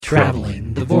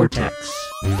Traveling the Vortex.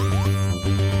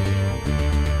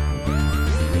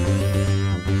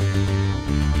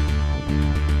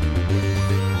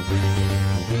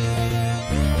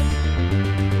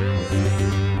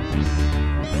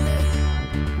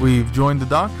 We've joined the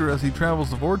Doctor as he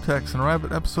travels the vortex and arrive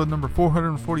at episode number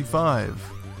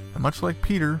 445. And much like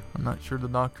Peter, I'm not sure the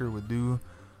Doctor would do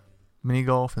mini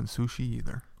golf and sushi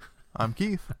either. I'm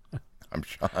Keith. I'm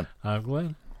Sean. I'm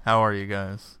Glenn. How are you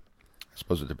guys? I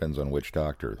suppose it depends on which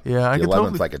Doctor. Yeah, the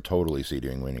 11th I could totally see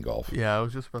doing mini golf. Yeah, I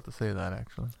was just about to say that,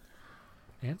 actually.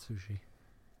 And sushi.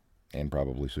 And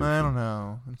probably sushi. I don't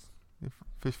know. It's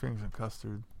fish fingers and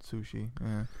custard, sushi.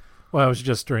 Yeah. Well, it was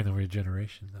just during the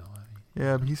regeneration, though.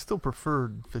 Yeah, but he still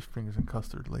preferred fish fingers and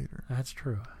custard later. That's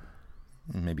true.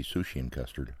 Maybe sushi and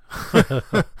custard.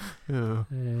 Yeah.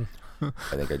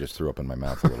 I think I just threw up in my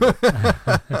mouth a little bit.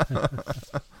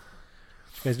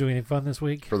 You guys do anything fun this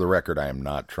week? For the record, I am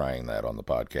not trying that on the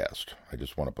podcast. I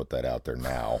just want to put that out there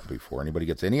now before anybody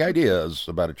gets any ideas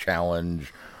about a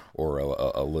challenge or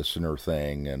a listener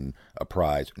thing and a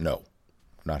prize. No,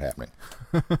 not happening.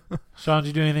 Sean, did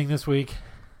you do anything this week?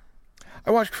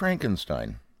 I watched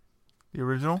Frankenstein. The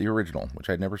original? The original, which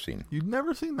I'd never seen. You'd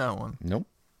never seen that one? Nope.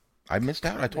 I missed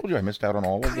out. I told you I missed out on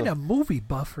all of What kind of movie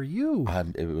buff are you?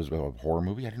 It was a horror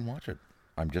movie. I didn't watch it.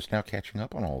 I'm just now catching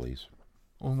up on all these.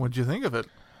 Well, what'd you think of it?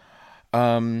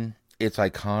 It's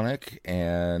iconic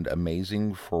and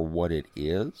amazing for what it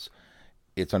is.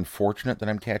 It's unfortunate that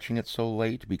I'm catching it so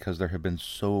late because there have been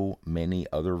so many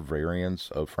other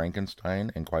variants of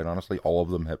Frankenstein, and quite honestly,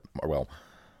 almost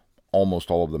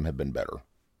all of them have been better.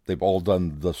 They've all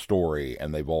done the story,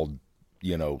 and they've all,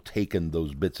 taken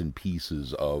those bits and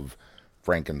pieces of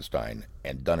Frankenstein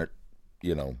and done it,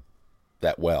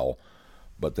 that well,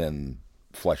 but then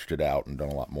fleshed it out and done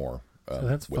a lot more. So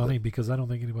that's funny because I don't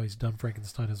think anybody's done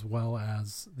Frankenstein as well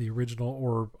as the original,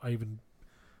 or I even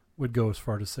would go as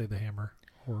far to say the Hammer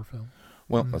horror film.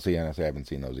 Well, let's see, I haven't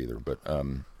seen those either, but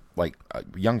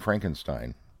Young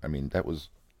Frankenstein, I mean, that was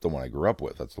the one I grew up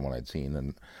with. That's the one I'd seen,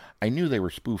 and I knew they were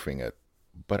spoofing it,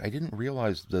 but I didn't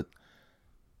realize that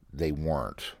they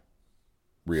weren't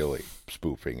really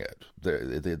spoofing it.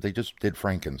 They just did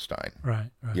Frankenstein.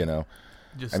 Right.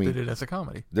 Just did it as a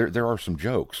comedy. There are some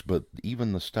jokes, but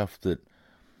even the stuff that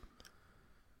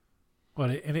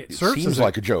it serves seems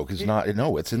like a joke is not.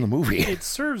 No, it's in the movie. It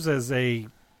serves as a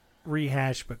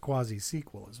rehash, but quasi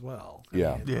sequel as well.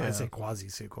 I say quasi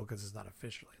sequel because it's not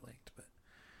officially linked. But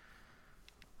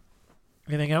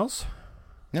anything else?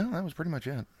 No, that was pretty much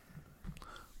it.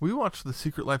 We watched The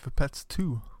Secret Life of Pets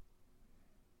 2.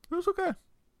 It was okay.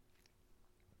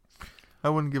 I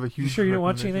wouldn't give a huge. You sure you don't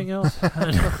watch anything else?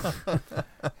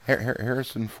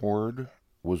 Harrison Ford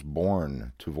was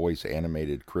born to voice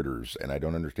animated critters, and I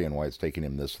don't understand why it's taken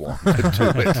him this long to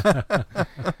do it.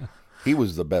 He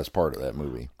was the best part of that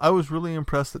movie. I was really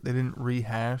impressed that they didn't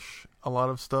rehash a lot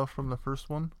of stuff from the first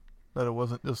one. That it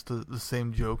wasn't just the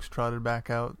same jokes trotted back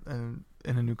out and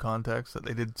in a new context. That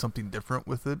they did something different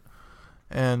with it.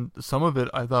 And some of it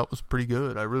I thought was pretty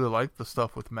good. I really liked the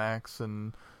stuff with Max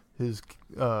and his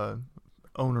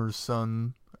owner's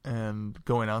son and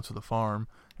going out to the farm.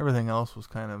 Everything else was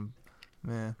kind of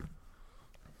meh.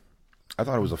 I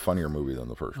thought it was a funnier movie than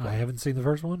the first one. I haven't seen the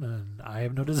first one, and I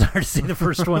have no desire to see the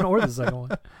first one or the second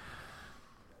one.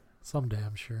 Someday,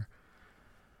 I'm sure.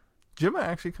 Gemma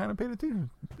actually kind of paid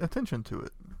attention to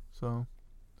it. So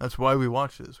that's why we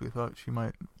watched this. We thought she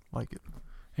might like it.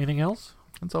 Anything else?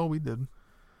 That's all we did.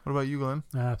 What about you, Glenn?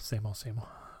 Same old.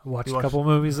 Watched a couple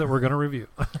movies that we're going to review.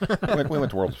 We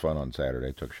went to World's Fun on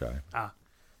Saturday. Took Shy.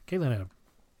 Caitlin had a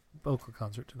vocal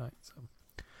concert tonight. So,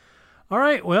 all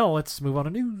right. Well, let's move on to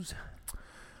news.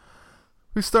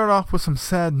 We start off with some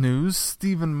sad news.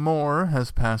 Stephen Moore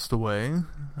has passed away.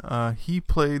 He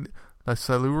played the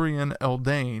Silurian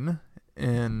Eldane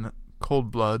in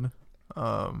Cold Blood,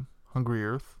 Hungry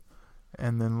Earth,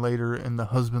 and then later in The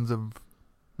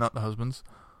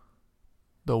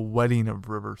Wedding of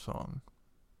River Song.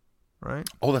 Right?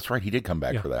 Oh, that's right. He did come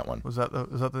back for that one. Was that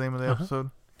the name of the episode?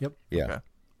 Yep. Yeah.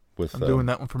 Okay. I'm doing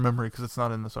that one from memory because it's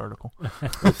not in this article.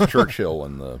 With Churchill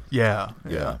and the... Yeah.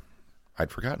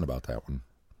 I'd forgotten about that one.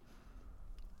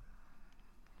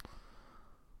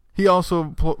 He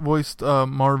also voiced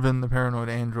Marvin the Paranoid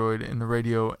Android in the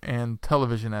radio and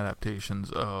television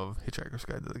adaptations of Hitchhiker's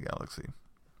Guide to the Galaxy.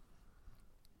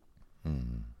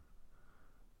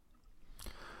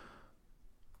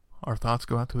 Our thoughts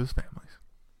go out to his families.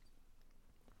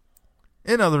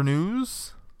 In other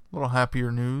news, a little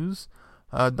happier news,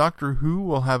 Doctor Who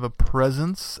will have a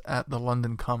presence at the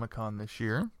London Comic Con this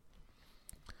year.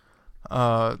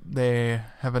 They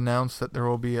have announced that there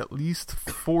will be at least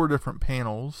 4 different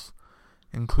panels,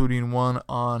 including one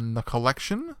on the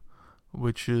collection,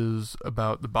 which is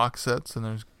about the box sets,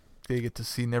 and they get to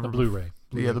see The Blu-ray.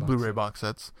 the box Blu-ray set. box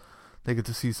sets. They get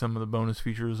to see some of the bonus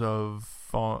features of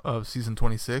season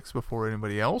 26 before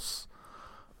anybody else.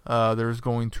 There's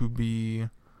going to be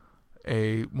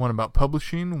one about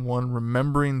publishing, one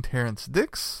remembering Terrence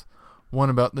Dix, one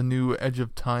about the new Edge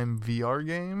of Time VR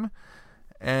game,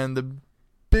 and the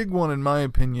big one, in my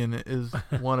opinion, is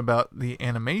one about the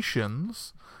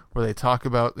animations, where they talk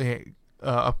about the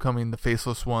upcoming The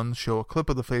Faceless Ones, show a clip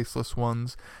of The Faceless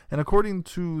Ones, and according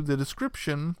to the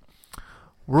description,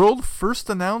 world first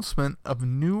announcement of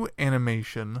new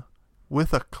animation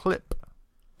with a clip.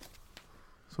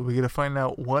 So we get to find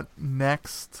out what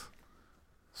next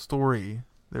story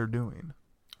they're doing.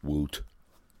 Woot.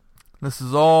 This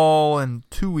is all in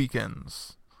 2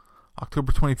 weekends,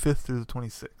 October 25th through the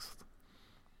 26th.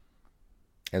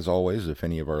 As always, if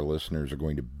any of our listeners are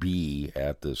going to be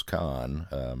at this con,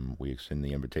 we extend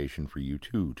the invitation for you,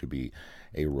 too, to be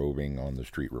a roving on the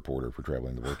street reporter for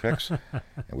Traveling the Vortex. And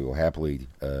we will happily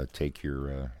take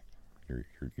your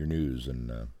news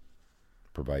and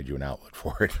provide you an outlet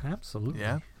for it. Absolutely.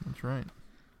 Yeah, that's right.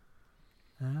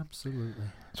 Absolutely.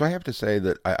 So I have to say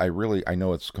that I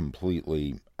know it's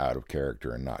completely out of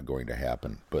character and not going to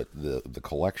happen, but the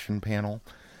collection panel,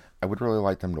 I would really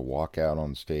like them to walk out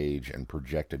on stage and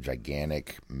project a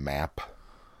gigantic map,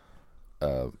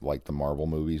 like the Marvel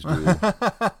movies do,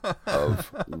 of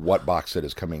what box set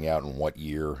is coming out in what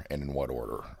year and in what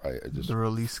order. I just, The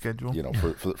release schedule. you know,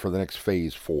 for the next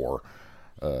phase 4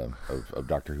 of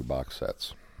Doctor Who box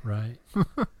sets. Right.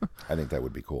 I think that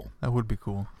would be cool. That would be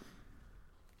cool.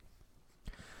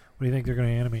 What do you think they're going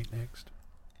to animate next?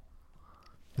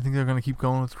 You think they're going to keep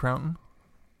going with Troughton?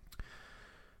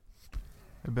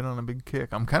 They've been on a big kick.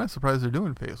 I'm kind of surprised they're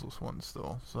doing Faceless Ones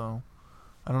still, so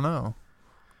I don't know.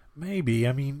 Maybe.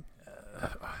 I mean,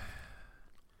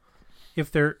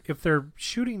 if they're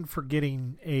shooting for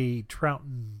getting a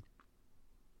Troughton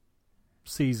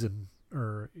season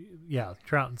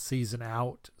Troughton season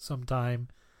out sometime,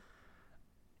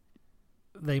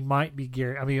 they might be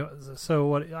gearing. I mean, so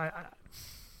what?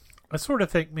 I sort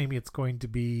of think maybe it's going to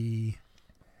be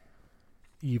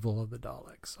Evil of the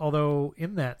Daleks. Although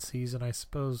in that season, I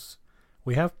suppose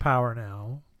we have Power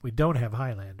now. We don't have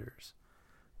Highlanders.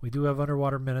 We do have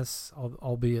Underwater Menace,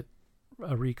 albeit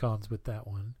recons with that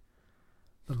one.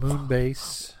 The Moon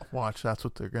Base. Watch, that's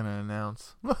what they're going to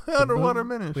announce. Underwater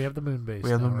Menace. We have the Moon Base. We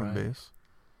have the now, Moon right? Base.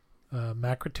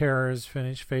 Macra Terror is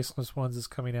finished. Faceless Ones is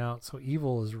coming out. So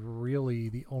Evil is really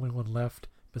the only one left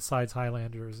besides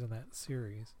Highlanders in that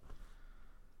series.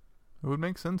 It would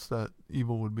make sense that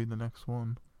Evil would be the next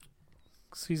one.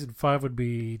 Season 5 would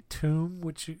be Tomb,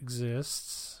 which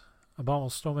exists. Abominable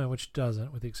Snowman, which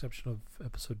doesn't, with the exception of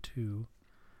episode 2.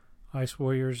 Ice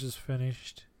Warriors is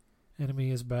finished. Enemy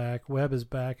is back. Web is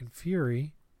back, and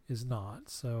Fury is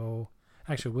not. So,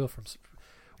 actually, Wheel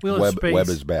in Space. Web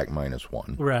is back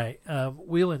 -1. Right.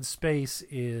 Wheel in Space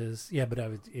is... Yeah, but I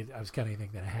was kind of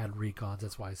thinking that it had recons.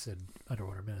 That's why I said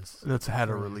Underwater Menace. That's had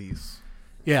a release.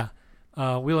 Yeah.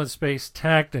 Wheel in Space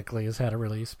technically has had a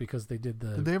release because they did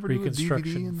the Did they ever do a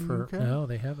reconstruction DVD in the for... UK? No,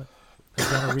 they haven't. They've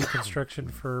done a reconstruction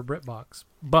for BritBox.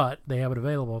 But they have it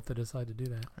available if they decide to do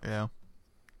that. Yeah.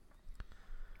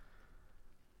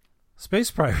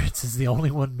 Space Pirates is the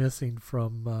only one missing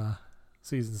from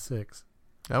season 6.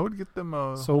 That would get them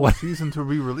a So whole what- season to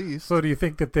re-release. So do you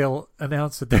think that they'll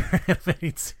announce that they're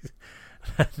animating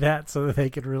that so that they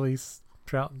can release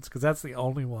Troughton's? Because that's the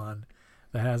only one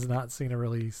that has not seen a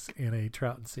release in a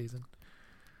Troughton season.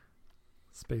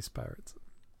 Space Pirates.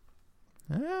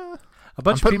 Yeah. A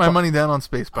bunch I'm putting of people, my money down on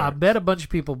Space I Pirates. bet a bunch of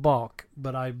people balk,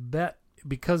 but I bet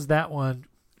because that one,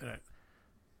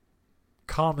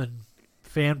 common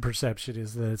fan perception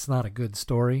is that it's not a good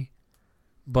story,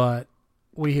 but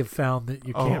we have found that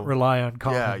you can't rely on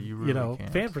common, yeah, you really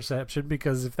can't. fan perception,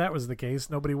 because if that was the case,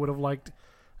 nobody would have liked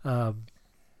Talons.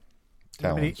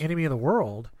 Enemy of the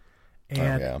World,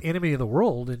 and yeah. Enemy of the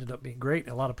World ended up being great,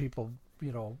 and a lot of people,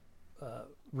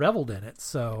 reveled in it.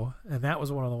 So, and that was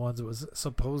one of the ones that was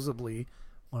supposedly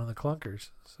one of the clunkers.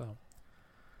 So,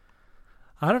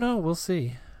 I don't know. We'll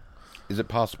see. Is it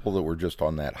possible that we're just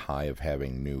on that high of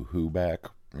having new Who back?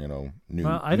 New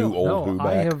I don't old know. Who back?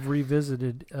 I have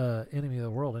revisited Enemy of the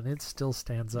World, and it still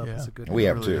stands up Yeah. as a good. We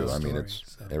have really too. is I mean, story,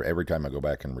 it's so. every time I go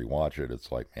back and rewatch it,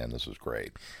 it's like, man, this is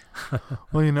great.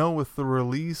 Well, with the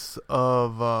release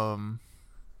of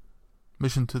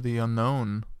Mission to the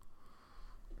Unknown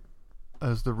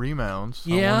as the remounts,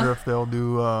 Yeah. I wonder if they'll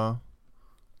do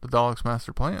the Daleks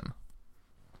Master Plan.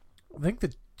 I think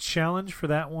that challenge for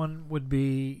that one would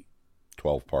be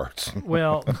 12 parts.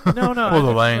 well, no. Well,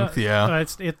 the length, yeah.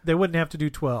 They wouldn't have to do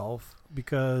 12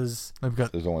 because They've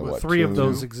got There's only, what, 3 two? of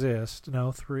those exist.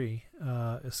 No, 3.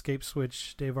 Escape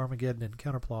Switch, Dave Armageddon, and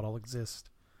Counterplot all exist.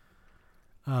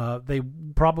 They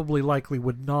probably likely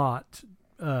would not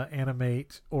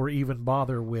animate or even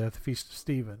bother with Feast of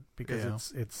Stephen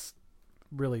because it's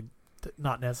really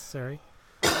not necessary.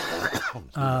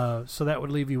 So that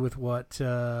would leave you with what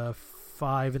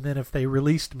 5, and then if they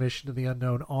released Mission to the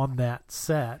Unknown on that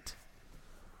set,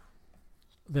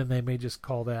 then they may just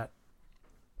call that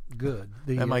good.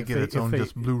 That might get its own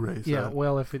just Blu-ray set. Yeah,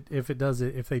 well, if it does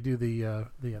it, if they do the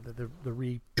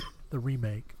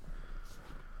remake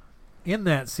in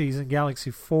that season,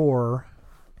 Galaxy 4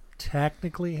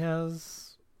 technically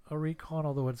has a recon,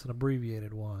 although it's an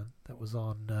abbreviated one that was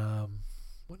on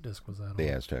what disc was that on? The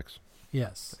Aztecs.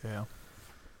 Yes. Yeah.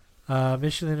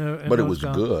 Mission Unknown's But it was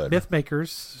gone. good.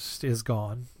 Mythmakers is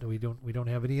gone. We don't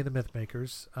have any of the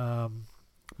Mythmakers.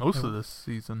 Most of this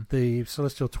season. The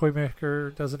Celestial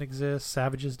Toymaker doesn't exist.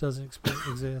 Savages doesn't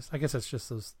exist. I guess that's just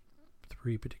those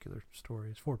 4 particular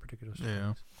stories.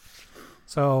 Yeah.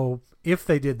 So if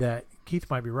they did that, Keith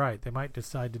might be right. They might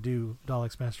decide to do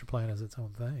Dalek's Master Plan as its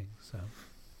own thing. So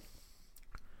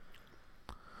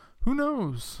Who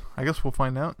knows? I guess we'll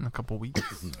find out in a couple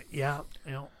weeks. yeah,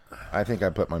 I think I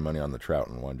put my money on the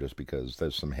Troughton one just because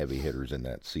there's some heavy hitters in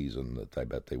that season that I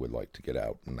bet they would like to get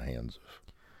out in the hands of.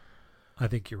 I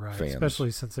think you're right, fans.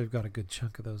 especially since they've got a good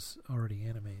chunk of those already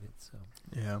animated. So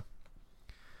Yeah.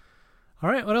 all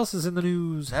right, what else is in the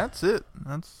news? That's it.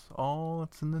 That's all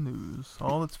that's in the news.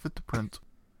 All that's fit to print.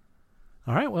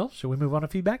 All right, well, shall we move on to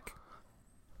feedback?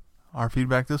 Our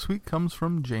feedback this week comes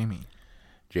from Jamie.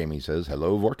 Jamie says,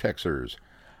 "Hello, Vortexers.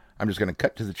 I'm just going to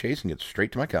cut to the chase and get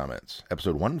straight to my comments.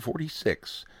 Episode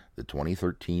 146, the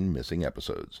 2013 missing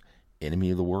episodes,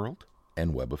 Enemy of the World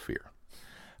and Web of Fear.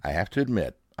 I have to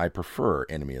admit, I prefer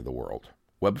Enemy of the World.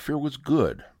 Web of Fear was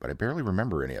good, but I barely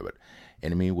remember any of it.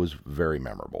 Enemy was very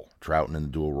memorable. Troughton in the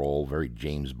dual role, very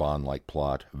James Bond-like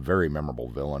plot, very memorable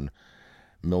villain.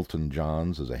 Milton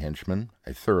Johns as a henchman.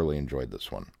 I thoroughly enjoyed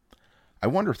this one. I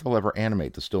wonder if they'll ever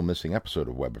animate the still missing episode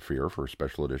of Web of Fear for a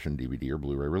special edition DVD or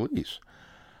Blu-ray release.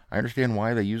 I understand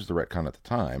why they used the retcon at the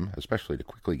time, especially to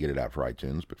quickly get it out for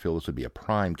iTunes, but feel this would be a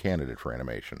prime candidate for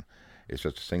animation. It's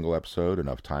just a single episode,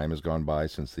 enough time has gone by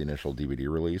since the initial DVD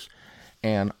release,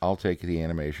 and I'll take the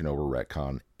animation over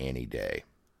retcon any day.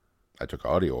 I took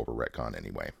audio over retcon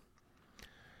anyway.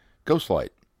 Ghostlight.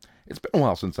 It's been a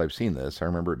while since I've seen this. I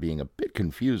remember it being a bit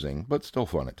confusing, but still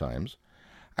fun at times.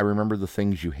 I remember the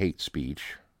things you hate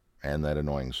speech, and that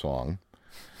annoying song.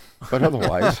 But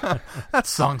otherwise... That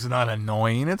song's not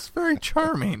annoying. It's very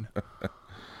charming.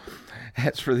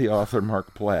 As for the author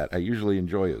Mark Platt, I usually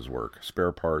enjoy his work.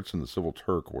 Spare Parts and The Civil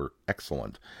Turk were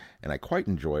excellent, and I quite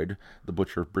enjoyed The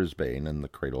Butcher of Brisbane and The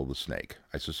Cradle of the Snake.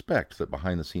 I suspect that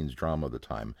behind-the-scenes drama of the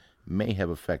time may have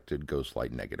affected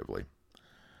Ghostlight negatively.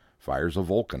 Fires of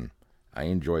Vulcan. I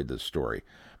enjoyed this story,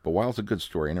 but while it's a good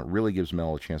story and it really gives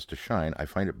Mel a chance to shine, I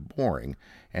find it boring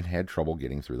and had trouble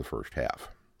getting through the first half.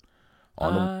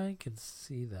 I can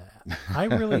see that. I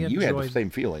really enjoyed. You had the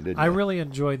same feeling, didn't you? I really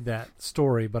enjoyed that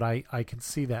story, but I can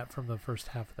see that from the first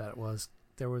half of that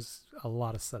there was a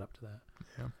lot of setup to that.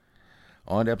 Yeah.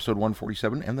 On to episode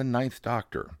 147 and the Ninth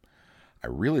Doctor. I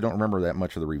really don't remember that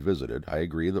much of the Revisited. I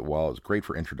agree that while it's great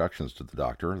for introductions to the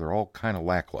Doctor, they're all kind of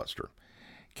lackluster.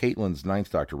 Caitlin's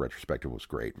Ninth Doctor retrospective was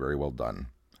great. Very well done.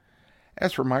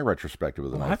 As for my retrospective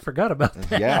of the Ninth... I forgot about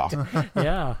that. Yeah.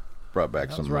 Yeah. Brought back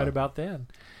That some... was right about then.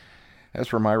 As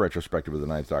for my retrospective of the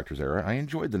Ninth Doctor's era, I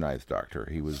enjoyed the Ninth Doctor.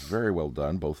 He was very well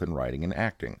done, both in writing and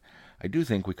acting. I do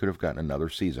think we could have gotten another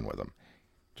season with him.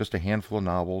 Just a handful of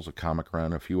novels, a comic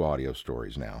run, a few audio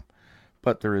stories now.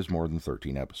 But there is more than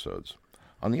 13 episodes.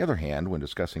 On the other hand, when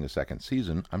discussing a second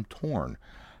season, I'm torn.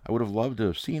 I would have loved to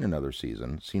have seen another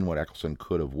season, seen what Eccleston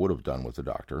would have done with the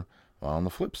Doctor. While on the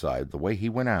flip side, the way he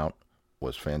went out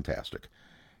was fantastic.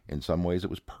 In some ways it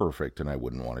was perfect, and I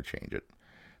wouldn't want to change it.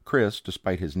 Chris,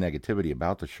 despite his negativity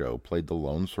about the show, played the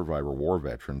lone survivor war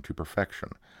veteran to perfection.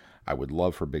 I would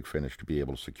love for Big Finish to be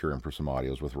able to secure him for some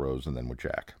audios with Rose and then with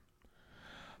Jack.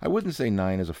 I wouldn't say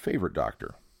 9 is a favorite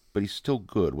Doctor, but he's still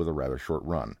good with a rather short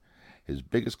run. His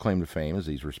biggest claim to fame is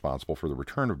he's responsible for the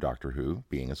return of Doctor Who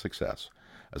being a success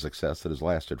that has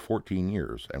lasted 14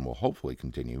 years and will hopefully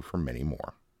continue for many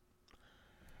more.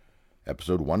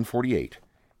 Episode 148.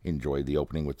 Enjoyed the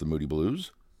opening with the Moody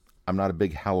Blues. I'm not a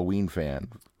big Halloween fan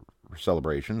for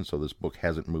Celebration, so this book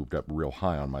hasn't moved up real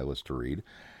high on my list to read.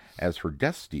 As for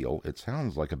Deathsteel, it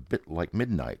sounds like a bit like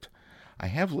Midnight. I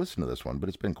have listened to this one, but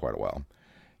it's been quite a while.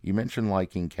 You mentioned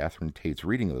liking Catherine Tate's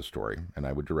reading of the story, and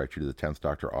I would direct you to the 10th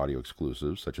Doctor audio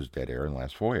exclusives such as Dead Air and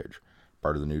Last Voyage,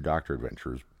 part of the new Doctor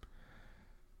adventures.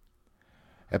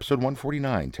 Episode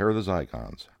 149, Terror of the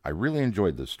Zygons. I really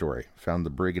enjoyed this story. Found the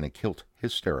brig in a kilt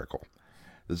hysterical.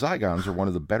 The Zygons are one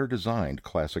of the better designed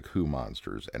classic Who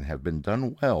monsters and have been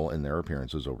done well in their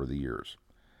appearances over the years.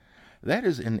 That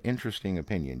is an interesting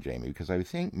opinion, Jamie, because I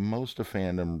think most of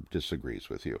fandom disagrees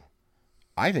with you.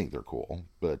 I think they're cool,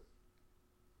 but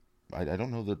I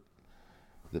don't know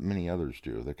that many others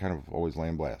do. They're kind of always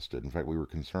lambasted. In fact, we were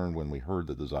concerned when we heard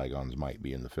that the Zygons might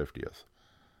be in the 50th.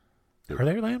 Are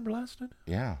they lambasted?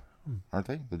 Yeah. Aren't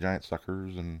they? The giant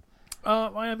suckers and...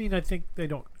 I mean, I think they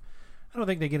don't... I don't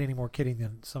think they get any more kidding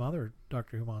than some other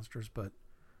Doctor Who monsters, but...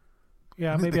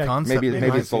 Yeah, maybe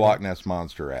it's the Loch Ness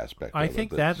Monster aspect. I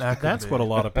think that's what a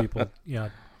lot of people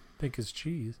think is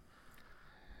cheese.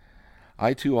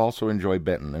 I, too, also enjoy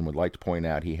Benton and would like to point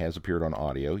out he has appeared on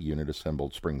audio. Unit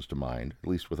Assembled springs to mind,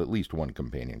 with at least one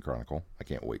companion chronicle. I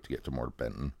can't wait to get to more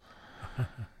Benton.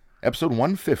 Episode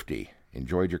 150.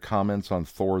 Enjoyed your comments on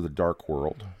Thor: The Dark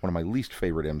World, one of my least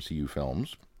favorite MCU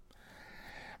films.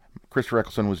 Christopher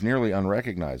Eccleston was nearly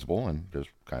unrecognizable and just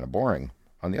kind of boring.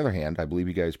 On the other hand, I believe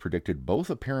you guys predicted both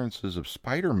appearances of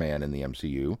Spider-Man in the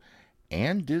MCU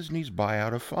and Disney's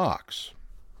buyout of Fox.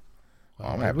 Well,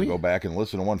 I'm going to have to go back and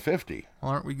listen to 150.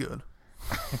 Well, aren't we good?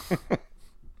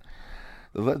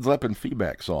 The Led Zeppelin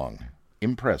feedback song.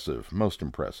 Impressive. Most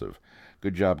impressive.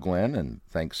 Good job, Glenn, and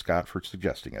thanks, Scott, for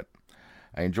suggesting it.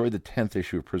 I enjoyed the 10th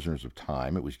issue of Prisoners of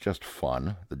Time. It was just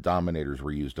fun. The Dominators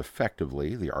were used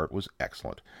effectively. The art was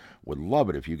excellent. Would love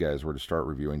it if you guys were to start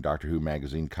reviewing Doctor Who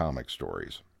magazine comic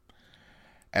stories.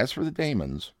 As for the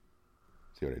Daemons,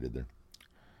 see what I did there?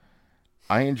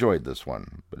 I enjoyed this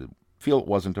one, but I feel it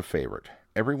wasn't a favorite.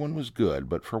 Everyone was good,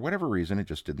 but for whatever reason, it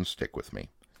just didn't stick with me.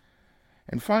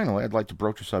 And finally, I'd like to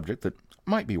broach a subject that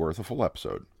might be worth a full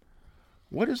episode.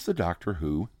 What does the Doctor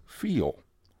Who feel?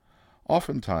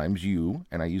 Oftentimes you,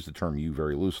 and I use the term you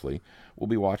very loosely, will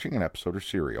be watching an episode or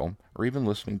serial, or even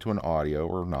listening to an audio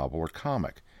or novel or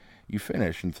comic. You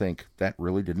finish and think, that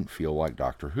really didn't feel like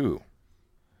Doctor Who.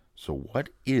 So what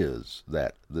is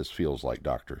that this feels like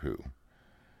Doctor Who?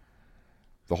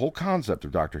 The whole concept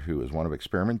of Doctor Who is one of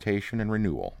experimentation and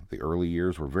renewal. The early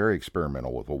years were very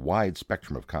experimental with a wide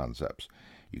spectrum of concepts.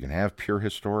 You can have pure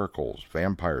historicals,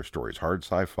 vampire stories, hard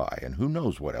sci-fi, and who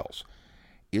knows what else.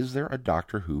 Is there a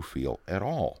Doctor Who feel at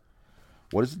all?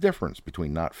 What is the difference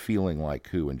between not feeling like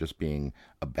Who and just being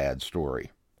a bad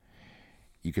story?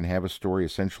 You can have a story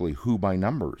essentially Who by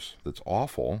numbers that's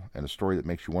awful, and a story that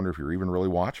makes you wonder if you're even really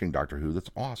watching Doctor Who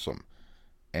that's awesome.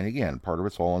 And again, part of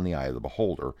it's all in the eye of the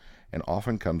beholder, and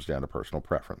often comes down to personal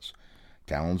preference.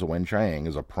 Talons of Wen-Chiang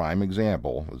is a prime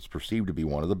example that's perceived to be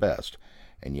one of the best,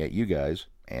 and yet you guys,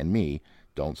 and me,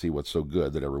 don't see what's so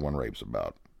good that everyone raves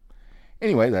about.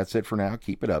 Anyway, that's it for now.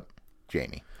 Keep it up.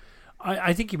 Jamie.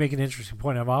 I think you make an interesting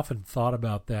point. I've often thought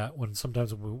about that when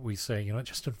sometimes we say, it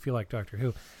just doesn't feel like Doctor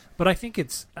Who. But I think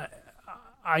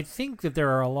I think that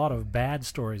there are a lot of bad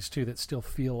stories, too, that still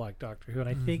feel like Doctor Who. And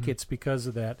I think it's because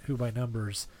of that Who by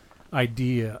numbers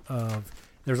idea of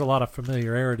there's a lot of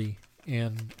familiarity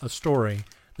in a story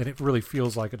that it really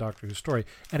feels like a Doctor Who story.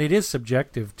 And it is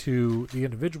subjective to the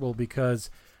individual because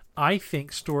I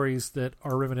think stories that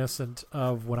are reminiscent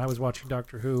of when I was watching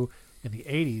Doctor Who in the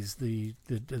 80s, the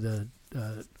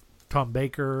Tom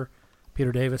Baker,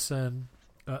 Peter Davison,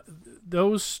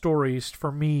 those stories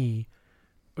for me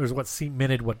is what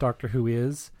cemented what Doctor Who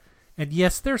is. And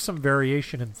yes, there's some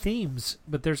variation in themes,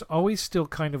 but there's always still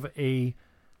kind of a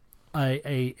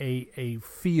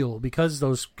feel because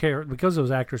those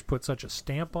actors put such a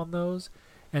stamp on those.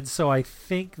 And so I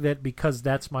think that because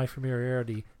that's my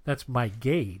familiarity, that's my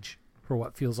gauge for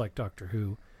what feels like Doctor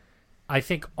Who. I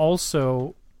think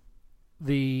also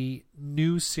the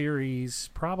new series,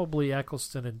 probably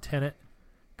Eccleston and Tennant,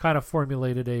 kind of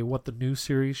formulated what the new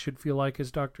series should feel like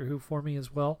as Doctor Who for me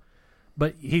as well.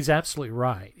 But he's absolutely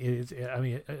right.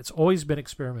 It's always been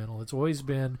experimental. It's always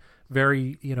been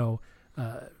very,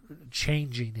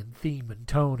 changing in theme and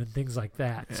tone and things like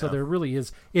that. Yeah. So there really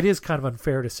is. It is kind of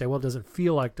unfair to say, well, it doesn't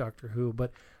feel like Doctor Who.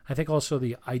 But I think also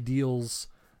the ideals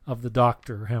of the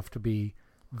Doctor have to be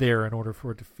there in order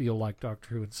for it to feel like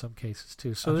Doctor Who in some cases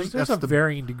too. So there's a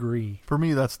varying degree. For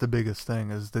me, that's the biggest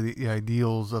thing is the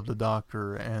ideals of the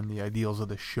Doctor and the ideals of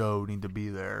the show need to be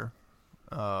there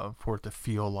for it to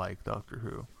feel like Doctor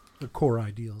Who. The core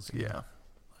ideals. Yeah.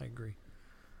 I agree.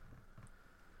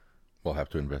 We'll have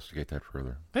to investigate that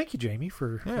further. Thank you, Jamie,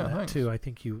 for that too. I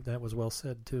think that was well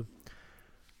said too.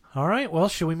 All right, well,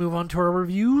 shall we move on to our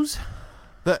reviews?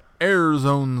 The Air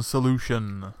Zone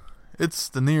Solution It's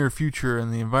the near future,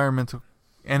 and the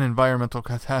environmental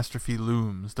catastrophe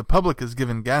looms. The public is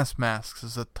given gas masks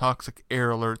as the toxic air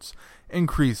alerts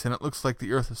increase, and it looks like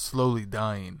the Earth is slowly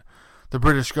dying. The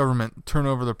British government turn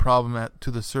over the problem to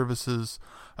the services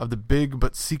of the big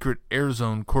but secret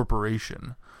Airzone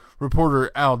Corporation.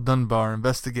 Reporter Al Dunbar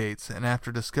investigates, and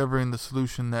after discovering the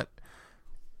solution that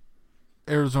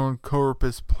Airzone Corp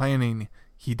is planning,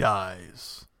 he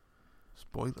dies.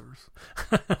 Spoilers.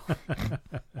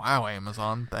 Wow,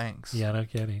 Amazon, thanks. Yeah, no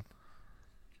kidding.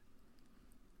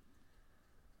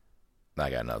 I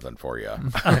got nothing for you.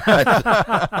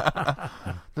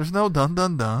 There's no dun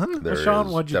dun dun. There Sean,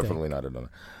 is what'd you definitely not a dun.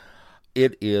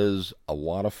 It is a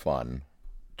lot of fun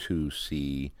to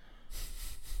see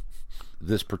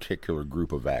this particular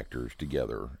group of actors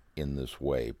together in this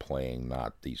way, playing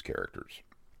not these characters.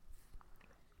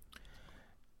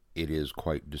 It is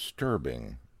quite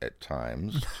disturbing at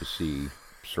times to see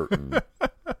certain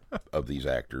of these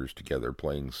actors together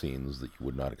playing scenes that you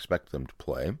would not expect them to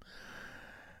play.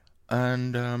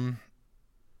 And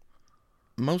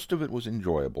most of it was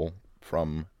enjoyable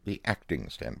from the acting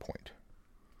standpoint.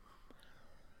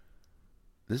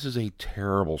 This is a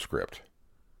terrible script.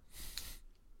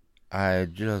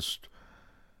 I'm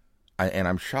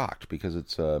shocked because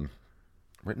it's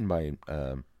written by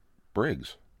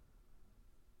Briggs.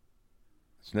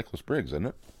 It's Nicholas Briggs, isn't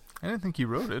it? I didn't think he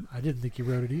wrote it. I didn't think he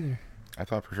wrote it either. I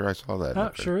thought for sure I saw that.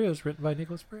 Oh, sure is. Written by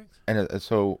Nicholas Briggs. And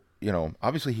so,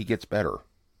 obviously he gets better.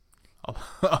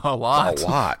 A lot. A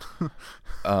lot.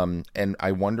 And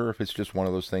I wonder if it's just one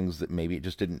of those things that maybe it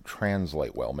just didn't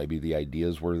translate well. Maybe the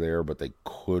ideas were there, but they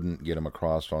couldn't get them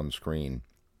across on screen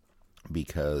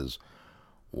because,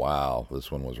 wow,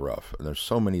 this one was rough. And there's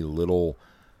so many little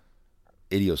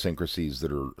idiosyncrasies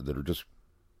that are just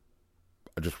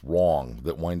wrong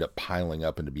that wind up piling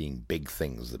up into being big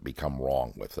things that become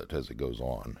wrong with it as it goes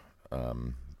on.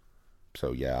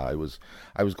 So yeah, I was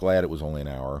glad it was only an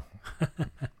hour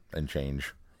and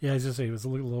change. Yeah, I was just saying it was a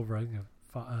little over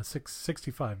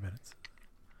 65 minutes.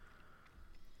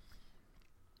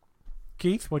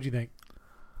 Keith, what'd you think?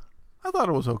 I thought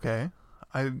it was okay.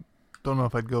 I don't know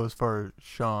if I'd go as far as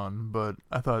Sean, but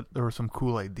I thought there were some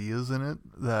cool ideas in it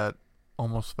that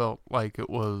almost felt like it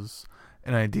was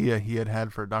an idea he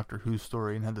had for a Doctor Who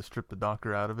story and had to strip the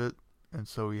Doctor out of it, and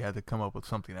so he had to come up with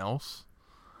something else.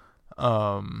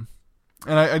 And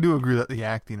I do agree that the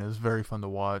acting is very fun to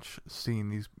watch, seeing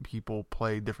these people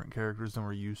play different characters than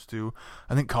we're used to.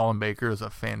 I think Colin Baker is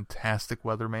a fantastic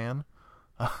weatherman.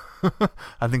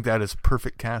 I think that is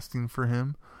perfect casting for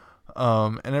him.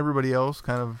 And everybody else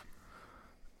kind of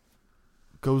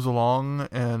goes along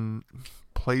and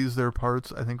plays their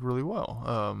parts, I think, really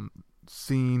well.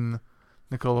 Seeing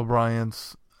Nicola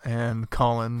Bryant and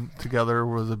Colin together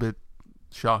was a bit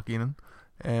shocking.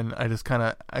 And I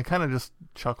kind of just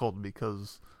chuckled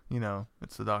because,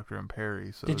 it's the Doctor and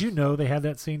Perry. So did you know they had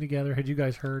that scene together? Had you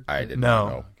guys heard? I didn't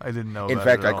know. I didn't know. In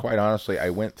fact, I quite honestly,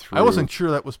 I went through. I wasn't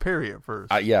sure that was Perry at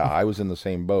first. Yeah, I was in the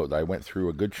same boat. I went through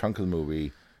a good chunk of the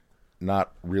movie,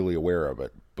 not really aware of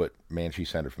it, but man, she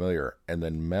sounded familiar. And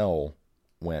then Mel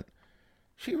went,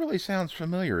 "She really sounds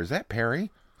familiar. Is that Perry?"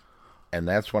 And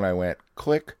that's when I went,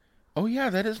 click. Oh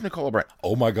yeah, that is Nicola Bryant.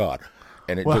 Oh my God.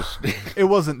 And it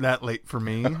wasn't that late for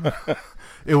me.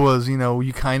 It was,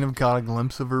 you kind of got a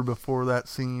glimpse of her before that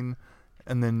scene,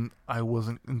 and then I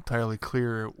wasn't entirely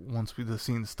clear once the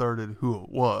scene started who it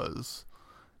was.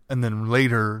 And then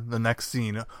later, the next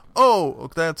scene, and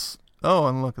look, that's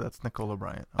Nicola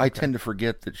Bryant. Okay. I tend to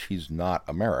forget that she's not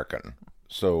American.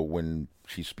 So when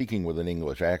she's speaking with an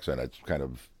English accent, it's kind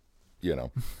of,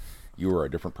 you are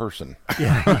a different person.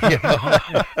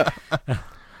 Yeah.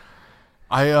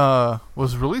 I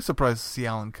was really surprised to see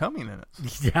Alan Cumming in it.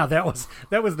 Yeah, that was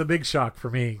the big shock for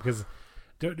me because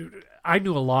I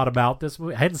knew a lot about this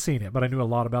movie. I hadn't seen it, but I knew a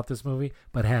lot about this movie,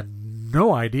 but had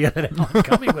no idea that Alan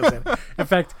Cumming was in it. In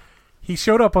fact, he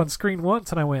showed up on screen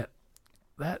once, and I went,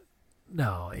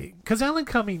 because Alan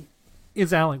Cumming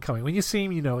is Alan Cumming. When you see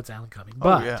him, you know it's Alan Cumming.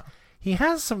 But he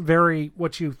has some very,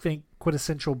 what you think,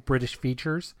 quintessential British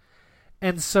features.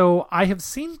 And so I have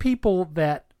seen people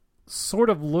that sort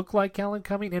of look like Alan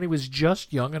Cumming, and he was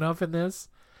just young enough in this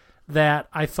that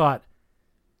I thought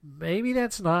maybe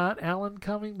that's not Alan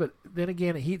Cumming, but then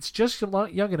again, he's just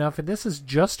young enough, and this is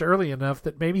just early enough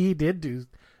that maybe he did do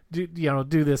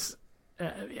this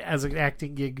as an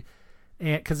acting gig,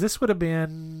 and because this would have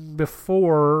been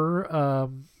before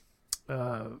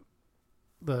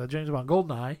the James Bond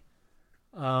Goldeneye,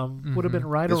 would have been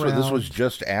around. This was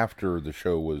just after the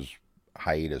show was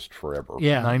hiatus forever.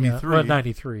 Yeah, 93. Yeah.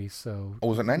 93. So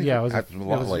was it 93? Yeah, it was a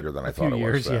lot later than I thought it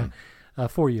was. Yeah,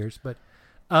 4 years. But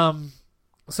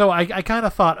So I kind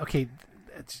of thought, okay,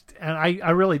 and I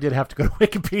really did have to go to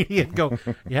Wikipedia and go,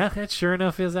 yeah, that sure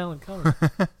enough is Alan Cumming.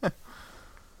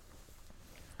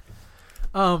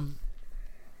 I'm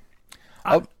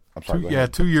sorry. Go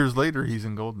ahead. 2 years later, he's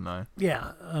in Goldeneye.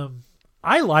 Yeah,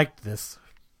 I liked this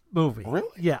movie. Really?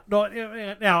 Yeah. No.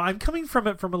 Now I'm coming from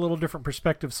it from a little different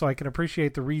perspective, so I can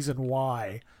appreciate the reason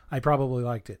why I probably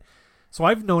liked it. So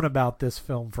I've known about this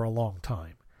film for a long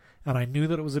time, and I knew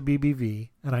that it was a BBV,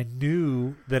 and I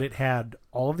knew that it had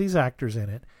all of these actors in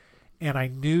it, and I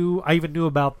even knew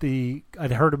about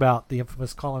I'd heard about the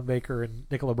infamous Colin Baker and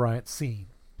Nicola Bryant scene.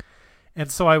 And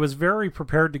so I was very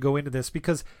prepared to go into this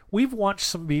because we've watched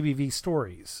some BBV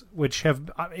stories, which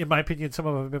have, in my opinion, some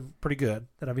of them have been pretty good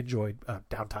that I've enjoyed.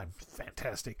 Downtime,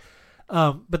 fantastic.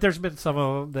 But there's been some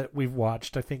of them that we've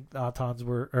watched. I think Autons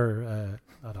were, or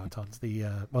not Autons,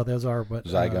 those are, but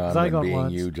Zygon and Being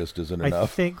ones. You just isn't enough. I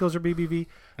think those are BBV.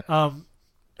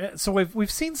 So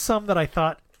we've seen some that I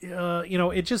thought,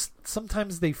 it just,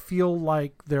 sometimes they feel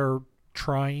like they're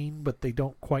trying, but they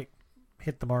don't quite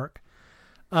hit the mark.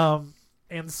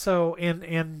 And so,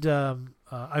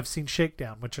 I've seen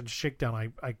Shakedown, which in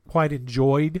Shakedown I quite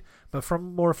enjoyed, but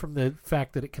from the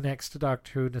fact that it connects to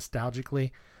Doctor Who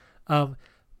nostalgically.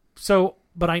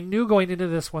 But I knew going into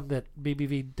this one that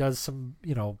BBV does some,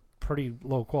 pretty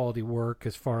low quality work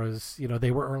as far as,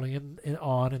 they were early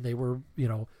on and they were,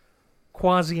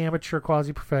 quasi amateur,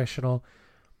 quasi professional.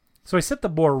 So I set the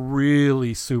bar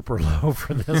really super low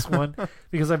for this one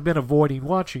because I've been avoiding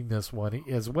watching this one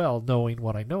as well, knowing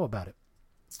what I know about it.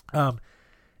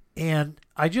 And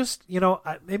I just,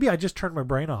 maybe I just turned my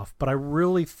brain off, but I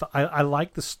really, I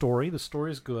like the story. The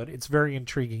story is good. It's very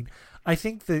intriguing. I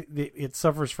think that it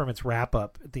suffers from its wrap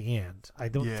up at the end. I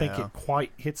don't think it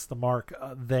quite hits the mark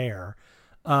there.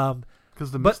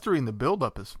 Because the mystery and the build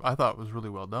up I thought was really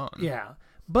well done. Yeah.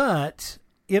 But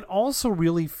it also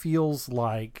really feels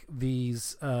like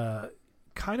these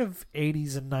kind of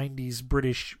 80s and 90s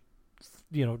British,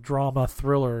 drama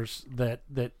thrillers that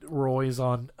were always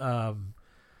on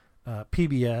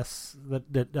PBS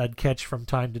that I'd catch from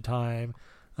time to time.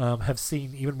 Have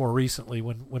seen even more recently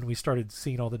when we started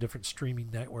seeing all the different streaming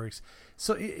networks.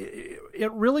 So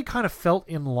it really kind of felt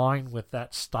in line with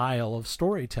that style of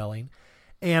storytelling.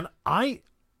 And I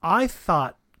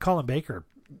thought Colin Baker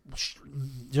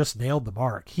just nailed the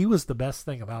mark. He was the best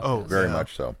thing about this. Oh, very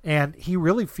much so. And he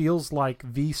really feels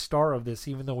like the star of this,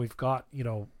 even though we've got,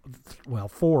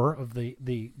 4 of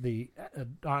the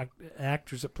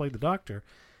actors that played the Doctor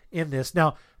in this.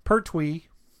 Now, Pertwee,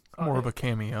 more of a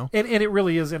cameo. And it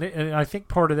really is. And I think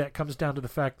part of that comes down to the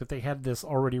fact that they had this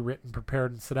already written,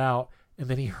 prepared, and set out. And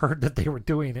then he heard that they were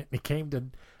doing it. And he came to,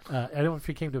 I don't know if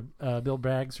he came to Bill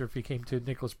Braggs or if he came to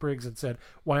Nicholas Briggs and said,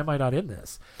 why am I not in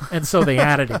this? And so they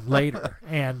added him later.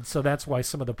 And so that's why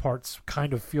some of the parts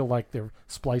kind of feel like they're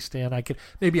spliced in.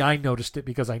 Maybe I noticed it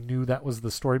because I knew that was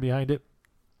the story behind it.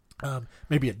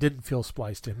 Maybe it didn't feel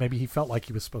spliced in. Maybe he felt like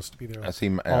he was supposed to be there.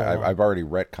 I've already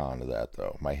retconned that,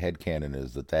 though. My headcanon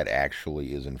is that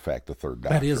actually is, in fact, the third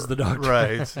Doctor. That is the Doctor.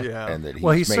 Right, yeah. And that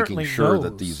he's making sure knows.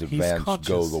 that these events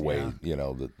go the way,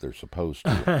 that they're supposed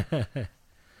to.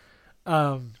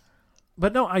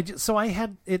 But no,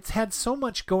 it's had so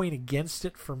much going against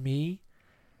it for me,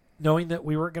 knowing that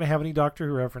we weren't going to have any Doctor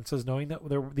Who references, knowing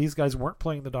that these guys weren't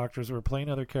playing the Doctors, they were playing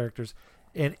other characters.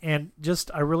 And just,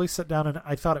 I really sat down and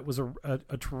I thought it was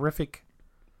a terrific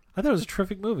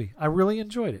movie. I really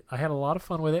enjoyed it. I had a lot of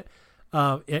fun with it.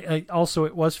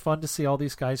 It was fun to see all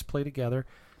these guys play together.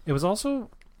 It was also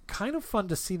kind of fun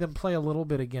to see them play a little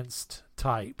bit against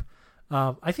type.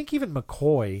 I think even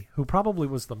McCoy, who probably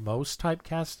was the most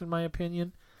typecast in my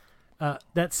opinion,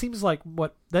 that seems like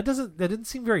that didn't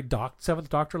seem very Seventh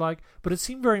Doctor like, but it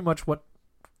seemed very much what,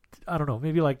 I don't know,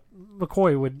 maybe like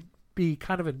McCoy would be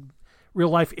kind of in real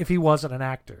life if he wasn't an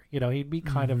actor. He'd be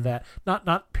kind of that,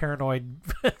 not paranoid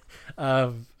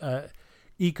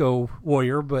eco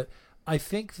warrior, but I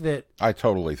think that I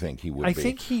totally think he would. I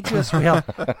think he just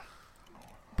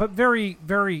but very,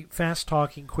 very fast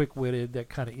talking, quick witted, that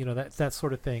kind of that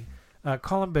sort of thing.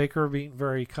 Colin Baker being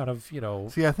very kind of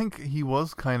See, I think he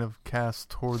was kind of cast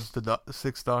towards the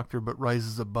Sixth Doctor, but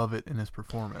rises above it in his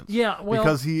performance. Yeah, well,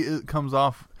 because he comes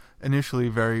off initially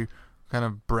very kind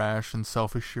of brash and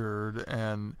self-assured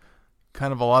and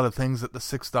kind of a lot of things that the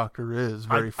Sixth Doctor is,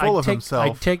 very full of himself.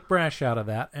 I'd take brash out of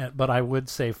that, but I would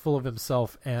say full of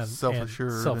himself and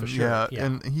self-assured.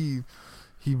 And and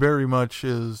he very much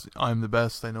is, I'm the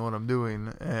best, I know what I'm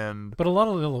doing. But a lot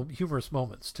of little humorous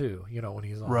moments too, when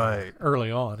he's on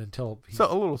early on until he's a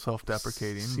little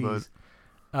self-deprecating, but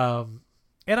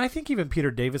and I think even Peter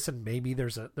Davison, maybe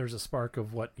there's a spark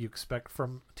of what you expect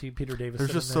from Peter Davison.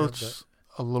 There's just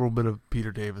a little bit of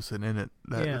Peter Davison in it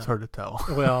that Yeah. it's hard to tell.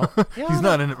 Well, yeah, He's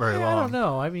not in it very I long. don't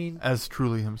know. I mean, As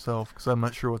truly himself, because I'm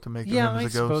not sure what to make Yeah, of him I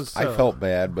as a ghost. suppose I so. felt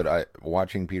bad, but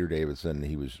watching Peter Davison,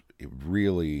 he was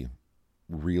really,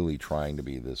 really trying to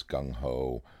be this gung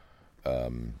ho,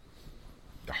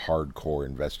 hardcore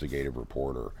investigative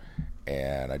reporter,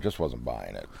 and I just wasn't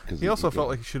buying it. He also felt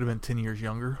like he should have been 10 years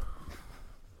younger.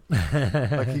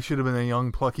 Like he should have been a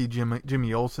young, plucky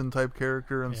Jimmy Olsen type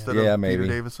character instead Yeah, of maybe.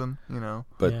 Peter Davison. You know,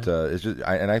 But it's just,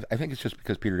 I think it's just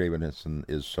because Peter Davison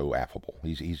is so affable.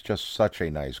 He's just such a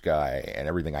nice guy, and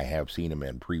everything I have seen him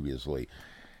in previously,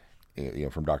 you know,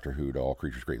 from Doctor Who to All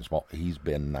Creatures Great and Small, he's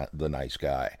been the nice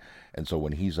guy. And so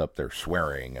when he's up there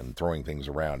swearing and throwing things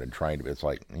around and trying to, it's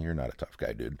like, you're not a tough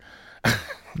guy, dude. I'm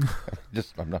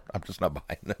just not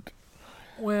buying it.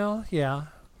 well, yeah.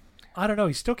 I don't know.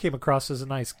 He still came across as a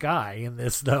nice guy in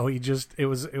this, though. It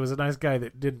was a nice guy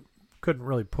that couldn't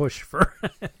really push for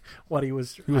what he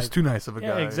was. he was too nice of a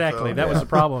Yeah, guy. exactly. So, That yeah. was the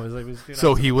problem. Is he was too nice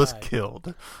So of he a was guy.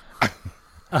 killed.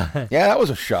 Yeah, that was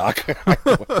a shock.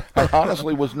 I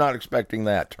honestly was not expecting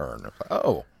that turn.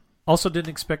 Oh, Also, didn't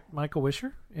expect Michael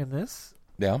Wisher in this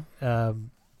yeah.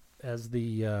 as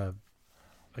the.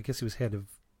 I guess he was head of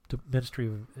the Ministry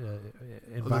of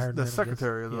Environment. the I guess.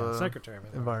 secretary of Yeah, the Secretary of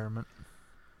Environment.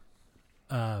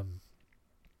 environment.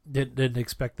 Didn't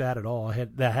expect that at all.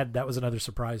 That was another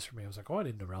surprise for me. I was like, oh, I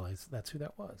didn't realize that's who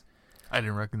that was. I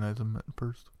didn't recognize him at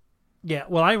first. Yeah,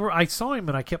 well, I saw him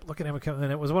and I kept looking at him,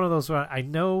 and it was one of those where I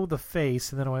know the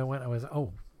face, and then I was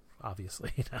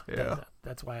obviously, Yeah.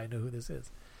 that's why I know who this is.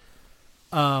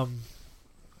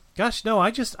 Gosh, no,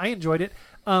 I enjoyed it.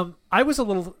 I was a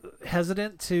little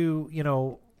hesitant to,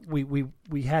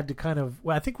 we had to kind of,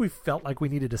 I think we felt like we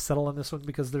needed to settle on this one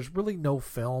because there's really no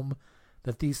film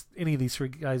that any of these three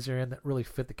guys are in that really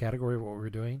fit the category of what we were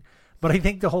doing. But I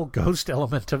think the whole ghost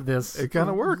element of this It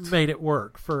kinda worked. made it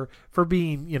work for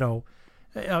being,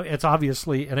 it's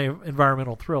obviously an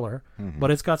environmental thriller, but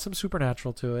it's got some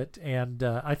supernatural to it, and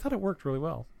I thought it worked really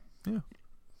well. Yeah.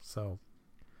 So,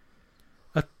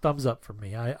 a thumbs up from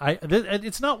me.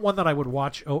 It's not one that I would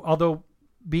watch, although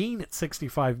being at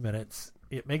 65 minutes,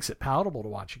 it makes it palatable to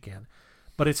watch again.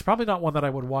 But it's probably not one that I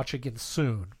would watch again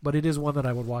soon. But it is one that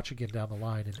I would watch again down the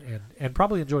line and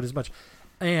probably enjoy it as much.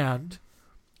 And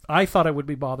I thought I would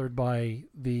be bothered by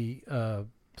the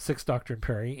Sixth Doctor and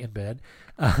Perry in bed.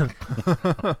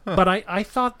 But I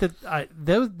thought that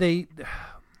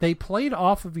they played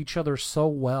off of each other so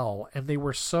well, and they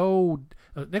were so...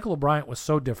 Nicola Bryant was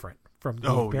so different from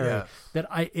Dean Perry yes. that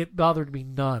it bothered me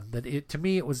none. To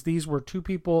me these were two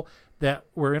people that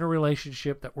were in a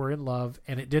relationship, that were in love,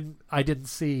 and I didn't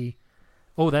see,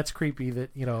 oh, that's creepy that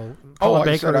Colin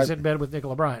Baker is in bed with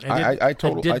Nicola Bryant.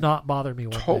 It did not bother me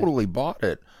one bit. Totally bought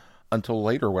it until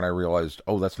later when I realized,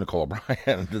 oh, that's Nicola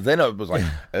Bryant. Then it was like,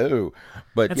 oh,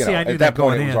 but And see, I knew at that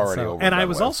point going it was in, already so- over. And I done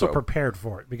was with, also so. prepared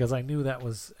for it because I knew that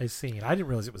was a scene. I didn't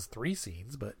realize it was 3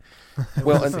 scenes, but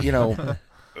Well, and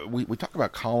we talk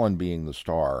about Colin being the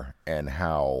star and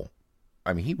how,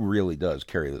 I mean, he really does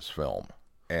carry this film,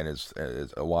 and it's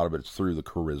a lot of it's through the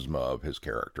charisma of his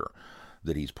character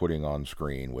that he's putting on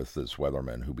screen with this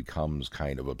weatherman who becomes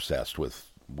kind of obsessed with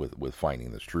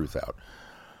finding this truth out.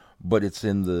 But it's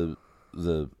in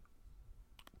the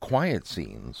quiet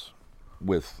scenes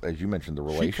with, as you mentioned, the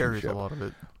relationship. She carries a lot of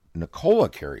it. Nicola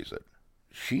carries it.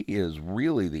 She is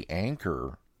really the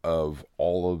anchor of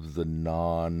all of the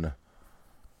non-plot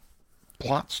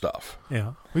stuff.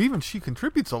 yeah. Well, even she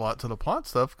contributes a lot to the plot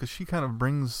stuff because she kind of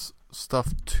brings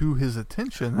stuff to his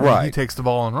attention, and Right. he takes the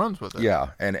ball and runs with it.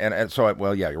 Yeah, and so,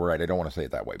 well, yeah, you're right. I don't want to say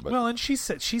it that way, but Well, and she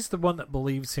said she's the one that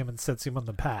believes him and sets him on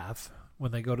the path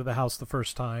when they go to the house the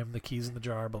first time, the keys in the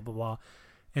jar, blah, blah, blah.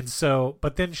 And so,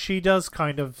 but then she does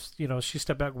kind of, she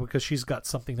stepped back because she's got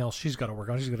something else she's got to work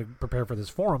on. She's going to prepare for this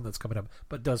forum that's coming up,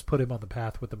 but does put him on the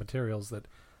path with the materials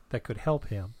that could help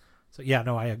him. So, yeah,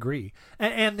 no, I agree.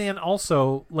 And then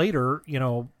also later,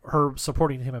 her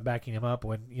supporting him and backing him up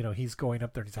when, he's going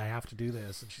up there and he's, I have to do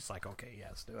this. And she's like, okay,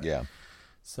 yes, do it. yeah.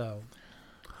 So,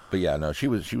 But yeah, no, she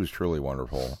was truly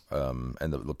wonderful,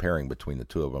 and the pairing between the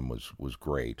two of them was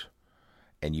great,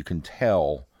 and you can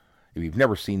tell if you've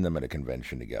never seen them at a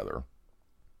convention together,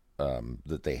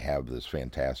 that they have this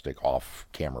fantastic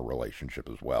off-camera relationship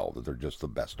as well. That they're just the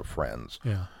best of friends.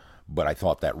 yeah. But I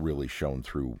thought that really shone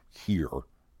through here.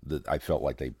 That I felt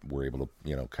like they were able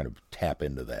to, kind of tap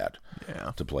into that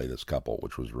Yeah. to play this couple,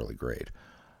 which was really great.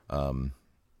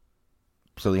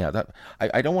 So yeah, that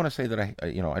I don't want to say that I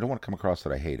don't want to come across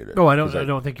that I hated it. No, I 'Cause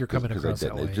don't think you're coming 'cause across I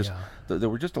that didn't. way. It just yeah. there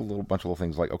were just a bunch of little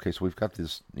things like, okay, so we've got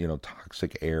this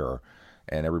toxic air,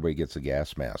 and everybody gets a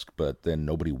gas mask, but then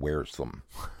nobody wears them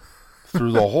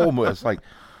through the whole movie. It's like,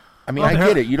 I mean, I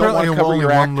get it. You don't want to cover your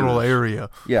one actors. little area.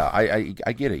 Yeah,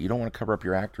 I get it. You don't want to cover up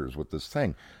your actors with this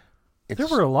thing. There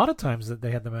were a lot of times that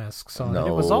they had the masks on. No,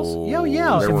 It was also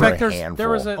yeah. there In were fact, a there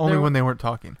was handful. Only when they weren't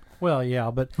talking. Well, yeah,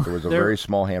 but There was a very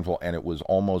small handful, and it was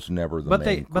almost never the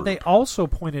main but they group. also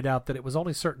pointed out that it was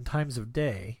only certain times of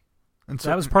day. In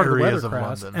That was certain part of the areas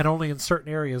weathercraft, London. and only in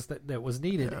certain areas that was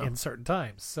needed in certain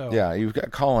times. So Yeah, you've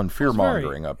got Colin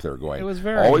fear-mongering up there going, it was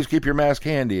very- always keep your mask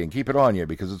handy and keep it on you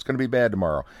because it's going to be bad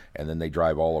tomorrow. And then they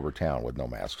drive all over town with no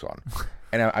masks on.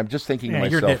 And I'm just thinking to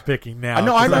you're myself... nitpicking now. I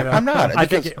know, 'cause I'm not. I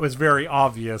think because it was very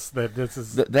obvious that this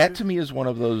is... that to me is one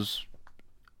of those,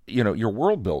 your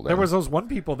world building. There was those one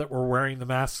people that were wearing the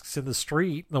masks in the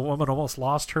street. The woman almost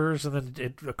lost hers, and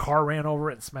then a car ran over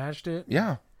it and smashed it.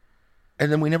 Yeah.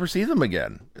 And then we never see them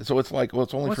again. So it's like, well,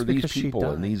 it's only Well, for it's these because she people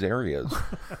in died. these areas.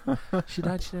 She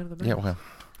died in the mask. Yeah, well...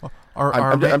 Our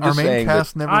I'm main just saying that-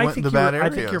 cast never went into bad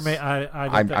areas. I think you're. I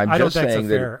I'm don't just think saying it's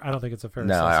that- fair. I don't think it's a fair.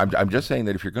 No, assessment. I'm just saying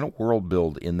that if you're going to world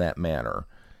build in that manner,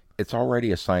 it's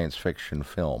already a science fiction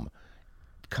film.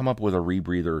 Come up with a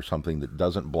rebreather or something that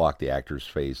doesn't block the actor's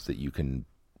face, that you can,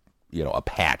 a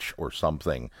patch or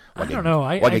something. Like I don't know.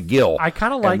 Like a gill. I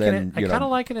kind of And liken then, it. I kind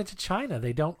of liken it to China.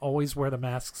 They don't always wear the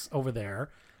masks over there.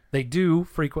 They do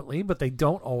frequently, but they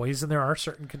don't always. And there are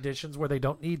certain conditions where they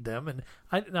don't need them. And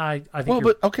I think. Well,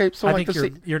 but okay, so I like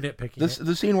think you're nitpicking.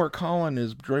 the scene where Colin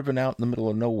is driven out in the middle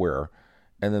of nowhere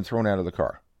and then thrown out of the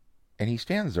car, and he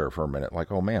stands there for a minute,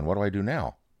 like, "Oh man, what do I do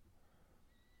now?"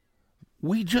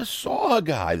 We just saw a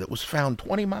guy that was found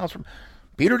 20 miles from.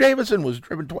 Peter Davison was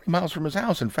driven 20 miles from his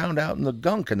house and found out in the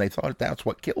gunk, and they thought that's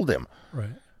what killed him. Right.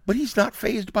 But he's not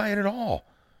fazed by it at all.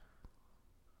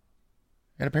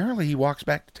 And apparently he walks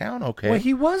back to town okay. Well,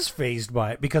 he was fazed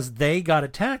by it because they got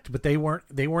attacked, but they weren't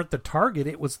the target.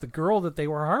 It was the girl that they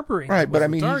were harboring. that Right, was but I the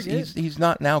mean, target. he's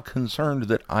not now concerned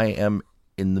that I am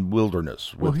in the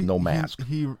wilderness with no mask.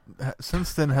 He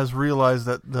since then has realized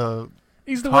that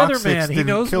He's the toxics weatherman. He didn't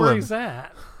knows kill where him. he's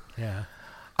at. Yeah.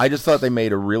 I just thought they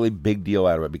made a really big deal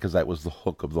out of it because that was the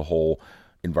hook of the whole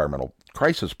environmental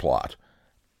crisis plot,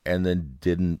 and then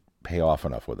didn't pay off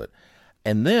enough with it.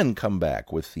 And then come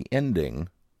back with the ending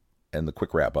and the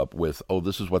quick wrap up with, oh,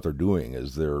 this is what they're doing,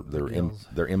 is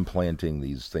they're implanting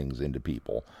these things into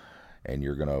people, and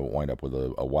you're going to wind up with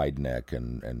a wide neck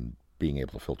and being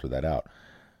able to filter that out.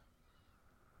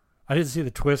 I didn't see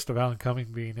the twist of Alan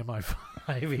Cumming being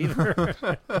MI5 either.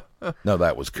 No,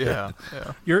 that was good. yeah.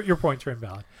 Your points are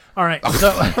invalid. All right. So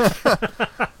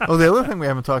Oh, the other thing we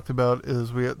haven't talked about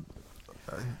is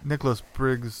Nicholas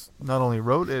Briggs not only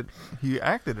wrote it, he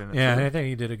acted in it. yeah, too. I think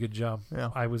he did a good job. Yeah.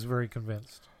 I was very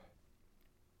convinced.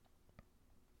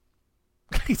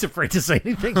 He's afraid to say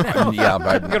anything now. Yeah,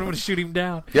 but- I'm going to shoot him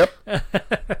down. Yep.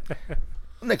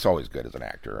 Nick's always good as an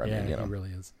actor. I Yeah, mean, he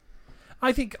really is.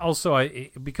 I think also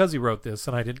because he wrote this,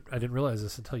 and I didn't realize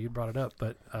this until you brought it up,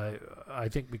 but I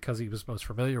think because he was most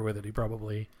familiar with it, he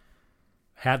probably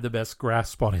had the best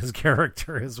grasp on his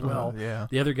character as well. Yeah.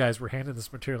 The other guys were handed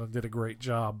this material and did a great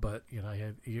job, but you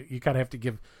kind of have to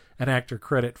give an actor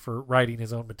credit for writing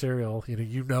his own material.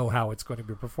 You know how it's going to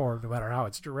be performed, no matter how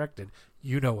it's directed.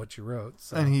 You know what you wrote.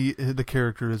 So. And the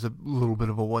character is a little bit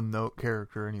of a one-note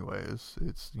character anyways.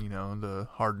 It's, the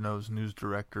hard-nosed news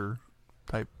director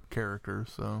type character,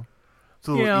 so it's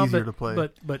a little easier to play.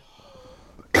 But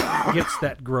gets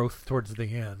that growth towards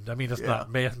the end. I mean, it's not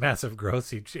massive growth.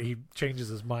 He changes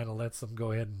his mind and lets them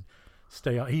go ahead and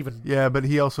stay on. Yeah, but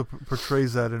he also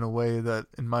portrays that in a way that,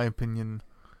 in my opinion,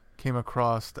 came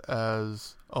across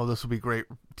as, oh, this will be great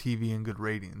TV and good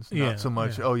ratings. Not so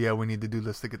much, oh yeah, we need to do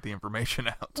this to get the information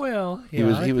out. Well, He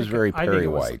was very Perry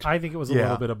White. I think it was a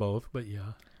little bit of both, but yeah.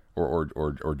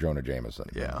 Or Jonah Jameson.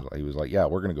 Yeah. He was like, yeah,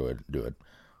 we're going to go ahead and do it.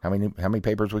 How many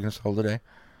papers we can sell today?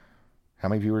 How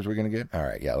many viewers we going to get? All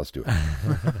right, yeah, let's do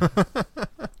it.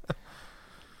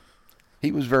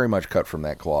 He was very much cut from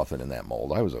that cloth and in that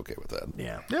mold. I was okay with that.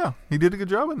 Yeah. Yeah, he did a good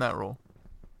job in that role.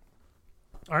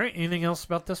 All right. Anything else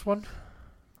about this one?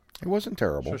 It wasn't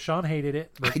terrible. So Sean hated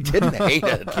it. I didn't hate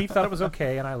it. Keith thought it was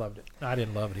okay, and I loved it. I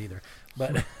didn't love it either,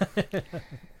 but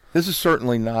This is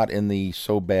certainly not in the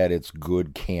so bad it's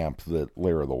good camp that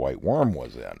Lair of the White Worm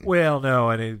was in. well, no,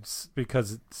 and it's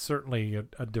because it's certainly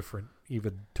a different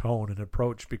even tone and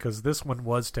approach, because this one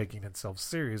was taking itself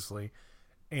seriously,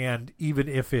 and even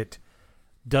if it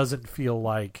doesn't feel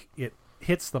like it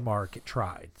hits the mark, it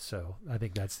tried. So I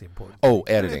think that's the important thing. Oh,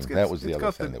 editing. That was the it's other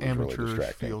got thing the that was really amateurish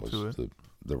distracting. feel to Was it.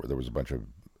 there was a bunch of...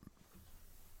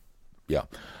 Yeah.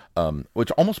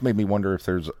 Which almost made me wonder if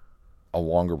there's a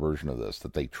longer version of this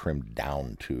that they trimmed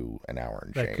down to an hour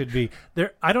and change. That could be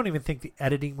there. I don't even think the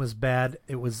editing was bad.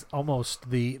 It was almost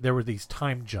there were these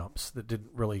time jumps that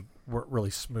weren't really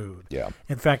smooth. Yeah.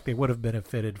 In fact, they would have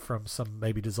benefited from some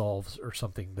maybe dissolves or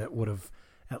something that would have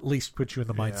at least put you in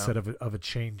the mindset of a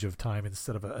change of time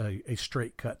instead of a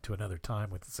straight cut to another time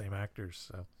with the same actors.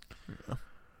 So. Yeah.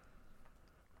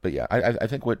 But yeah, I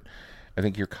think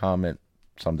your comment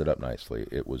summed it up nicely.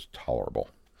 It was tolerable.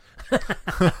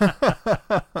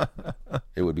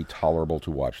 It would be tolerable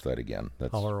to watch that again.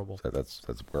 Tolerable. That's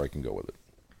where I can go with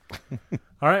it.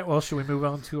 All right. Well, should we move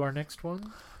on to our next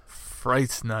one?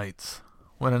 Fright Nights.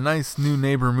 When a nice new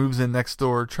neighbor moves in next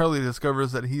door, Charlie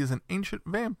discovers that he is an ancient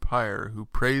vampire who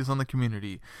preys on the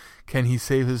community. Can he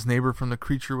save his neighbor from the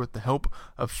creature with the help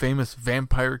of famous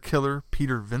vampire killer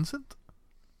Peter Vincent?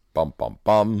 Bum, bum,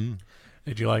 bum.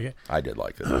 Did you like it? I did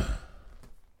like it.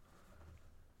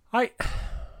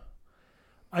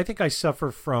 I think I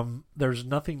suffer from there's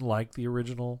nothing like the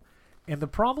original. And the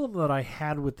problem that I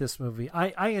had with this movie,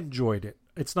 I enjoyed it.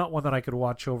 It's not one that I could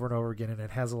watch over and over again, and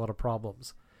it has a lot of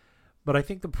problems. But I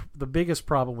think the biggest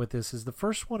problem with this is the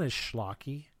first one is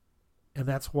schlocky, and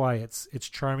that's why it's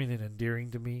charming and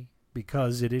endearing to me,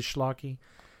 because it is schlocky.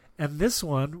 And this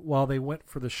one, while they went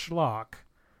for the schlock,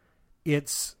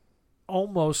 it's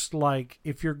almost like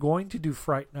if you're going to do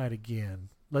Fright Night again,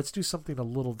 let's do something a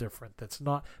little different. That's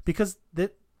not because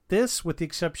this, with the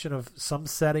exception of some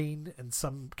setting and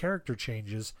some character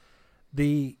changes,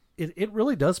 it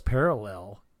really does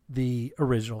parallel the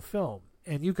original film.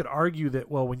 And you could argue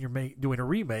that, well, when you're doing a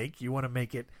remake, you want to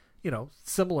make it,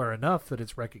 similar enough that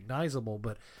it's recognizable.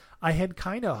 But I had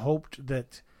kind of hoped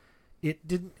that it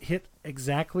didn't hit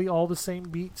exactly all the same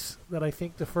beats that I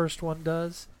think the first one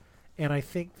does. And I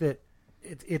think that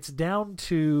it's down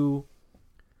to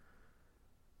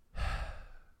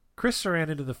Chris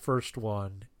Sarandon in the first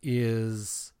one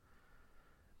is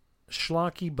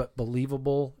schlocky but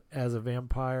believable as a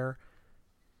vampire.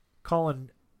 Colin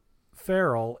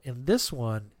Farrell in this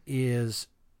one is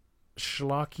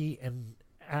schlocky and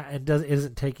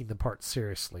isn't taking the part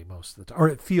seriously most of the time, or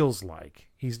it feels like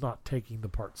he's not taking the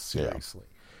part seriously.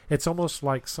 Yeah. It's almost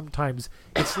like sometimes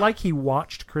it's like he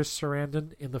watched Chris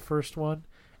Sarandon in the first one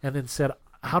and then said,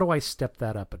 how do I step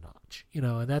that up a notch?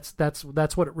 And that's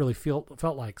what it really felt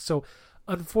like. So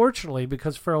unfortunately,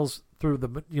 because Farrell's through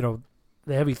the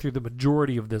heavy through the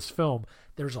majority of this film,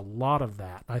 there's a lot of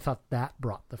that. I thought that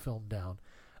brought the film down.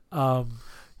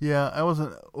 Yeah, I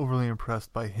wasn't overly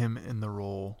impressed by him in the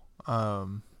role.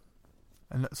 And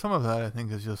some of that I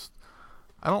think is just,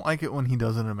 I don't like it when he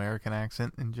does an American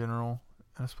accent in general,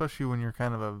 and especially when you're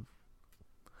kind of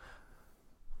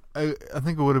I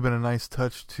think it would have been a nice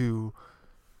touch to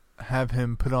have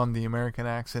him put on the American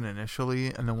accent initially,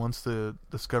 and then once the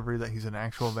discovery that he's an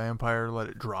actual vampire, let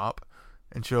it drop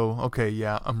and show, okay,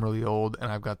 yeah, I'm really old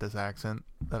and I've got this accent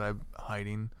that I'm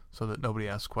hiding so that nobody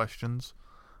asks questions.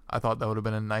 I thought that would have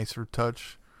been a nicer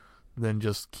touch than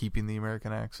just keeping the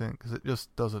American accent, because it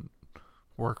just doesn't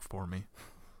work for me.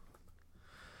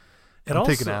 I'm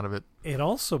taken out of it. It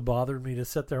also bothered me to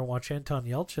sit there and watch Anton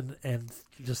Yelchin and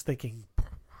just thinking,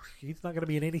 he's not going to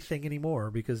be in anything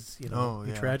anymore because, he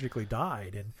tragically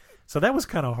died. And so that was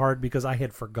kind of hard because I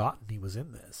had forgotten he was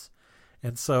in this.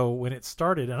 And so when it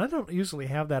started, and I don't usually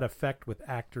have that effect with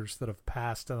actors that have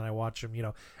passed and I watch them,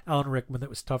 Alan Rickman, that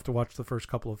was tough to watch the first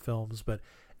couple of films, but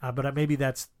maybe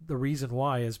that's the reason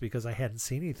why, is because I hadn't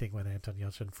seen anything with Anton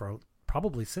Yelchin for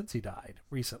probably since he died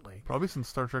recently. Probably since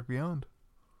Star Trek Beyond.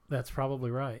 That's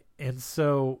probably right. And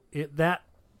so that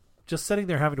just sitting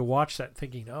there having to watch that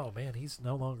thinking, oh man, he's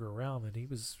no longer around, and he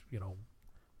was a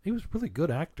really good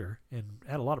actor and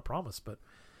had a lot of promise. But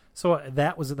so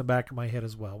that was in the back of my head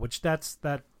as well, which that's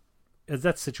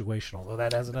situational, though.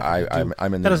 That has nothing to do.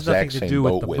 I'm in the exact same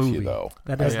boat with you, though.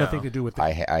 That has nothing to do with the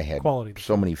I had quality.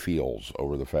 So many feels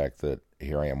over the fact that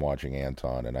here I am watching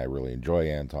Anton, and I really enjoy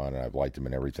Anton, and I've liked him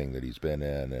in everything that he's been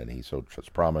in, and he's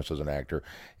such promise as an actor,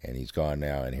 and he's gone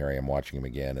now, and here I am watching him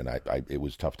again, and it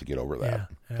was tough to get over that.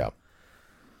 Yeah.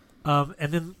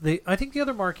 And then I think the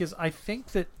other mark is, I think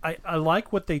that I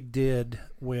like what they did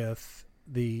with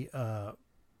the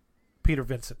Peter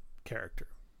Vincent character,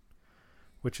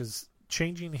 which is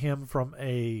changing him from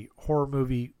a horror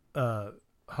movie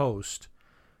host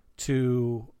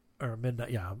to, or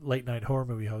late night horror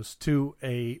movie host, to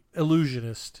a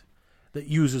illusionist that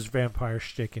uses vampire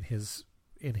shtick in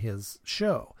his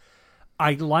show.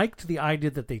 I liked the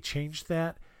idea that they changed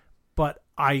that, but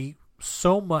I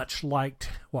so much liked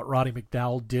what Roddy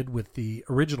McDowall did with the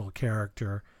original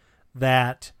character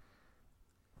that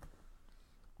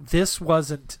this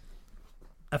wasn't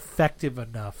effective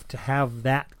enough to have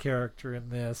that character in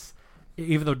this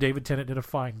even though David Tennant did a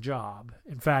fine job.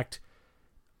 In fact,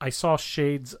 I saw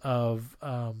shades of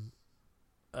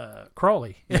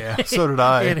Crawley Yeah, so did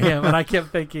I. in him, and I kept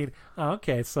thinking, oh,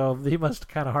 okay, so he must have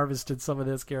kind of harvested some of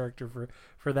this character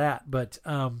for that. But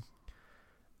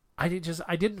I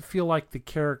didn't feel like the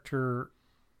character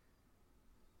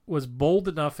was bold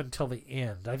enough until the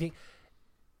end. I think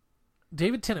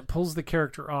David Tennant pulls the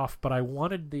character off, but I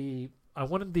wanted the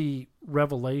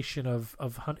revelation of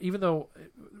Hunt, even though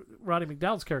Roddy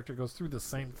McDowall's character goes through the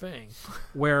same thing,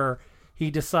 where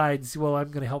he decides, well, I'm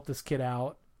going to help this kid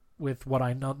out with what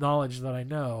I know, knowledge that I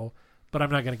know, but I'm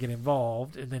not going to get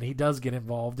involved. And then he does get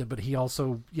involved, but he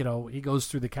also, he goes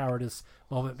through the cowardice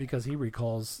moment because he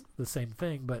recalls the same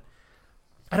thing. But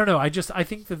I don't know. I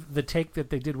think the take that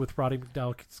they did with Roddy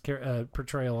McDowall's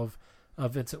portrayal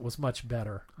of Vincent was much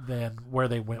better than where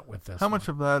they went with this. How much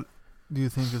of that do you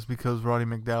think is because Roddy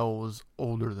McDowall was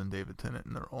older than David Tennant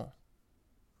in their role?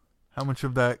 How much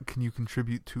of that can you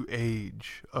contribute to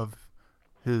age of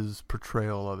his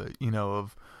portrayal of it?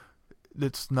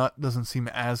 Doesn't seem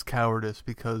as cowardice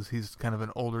because he's kind of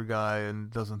an older guy and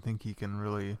doesn't think he can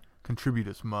really contribute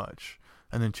as much,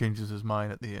 and then changes his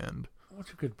mind at the end.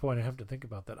 That's a good point. I have to think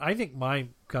about that. I think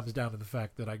mine comes down to the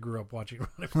fact that I grew up watching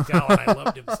Roddy McDowall and I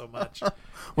loved him so much.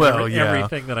 Well,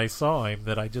 everything that I saw him,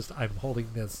 that I'm holding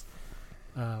this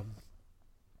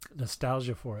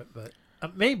nostalgia for it. But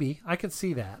maybe I could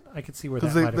see that. I could see where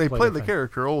that might have they played played the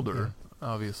character older,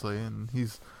 obviously, and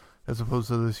he's as opposed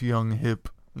to this young hip,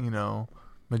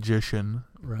 magician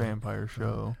vampire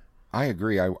show. I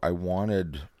agree. I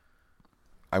wanted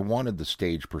the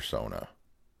stage persona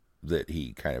that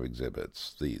he kind of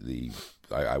exhibits.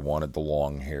 I wanted the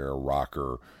long hair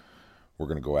rocker. We're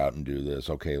going to go out and do this.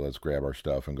 Okay, let's grab our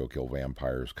stuff and go kill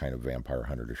vampires. Kind of vampire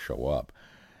hunter to show up,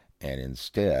 and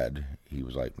instead he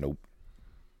was like, "Nope,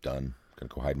 done. Going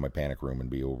to go hide in my panic room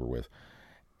and be over with."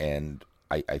 And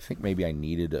I think maybe I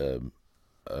needed a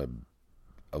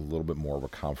little bit more of a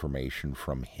confirmation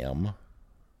from him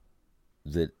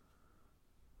that,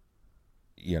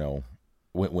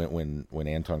 when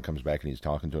Anton comes back and he's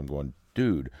talking to him going,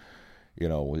 dude, we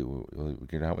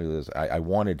can help me with this. I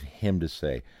wanted him to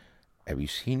say, have you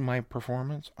seen my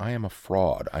performance? I am a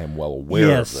fraud. I am well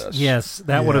aware of this. Yes,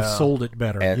 that would have sold it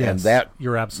better. And that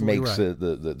you're absolutely makes right.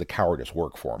 the cowardice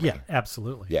work for me. Yeah,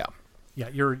 absolutely. Yeah. Yeah,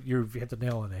 you've hit the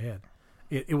nail on the head.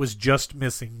 It was just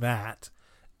missing that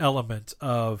element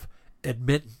of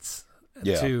admittance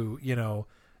to,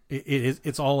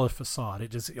 it's all a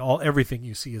facade. Everything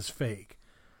you see is fake.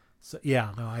 So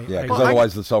because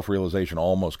otherwise the self-realization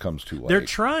almost comes too late. They're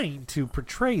trying to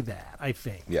portray that, I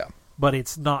think. Yeah. But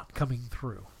it's not coming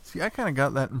through. See, I kind of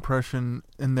got that impression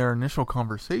in their initial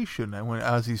conversation, and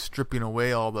as he's stripping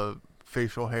away all the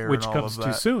facial hair, which and all comes of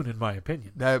that, too soon, in my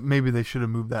opinion. That maybe they should have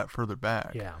moved that further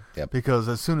back. Yeah. Yep. Because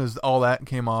as soon as all that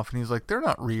came off, and he's like, "They're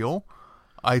not real,"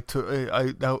 that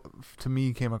to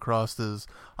me came across as,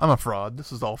 I'm a fraud.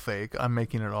 This is all fake. I'm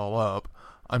making it all up.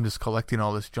 I'm just collecting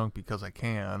all this junk because I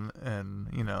can, and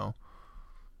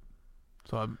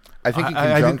So I think in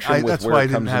conjunction with that's where why I it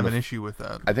didn't comes have in an issue with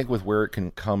that. I think with where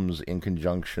it comes in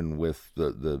conjunction with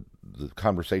the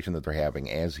conversation that they're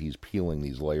having as he's peeling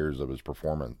these layers of his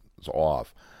performance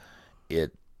off,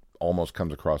 it almost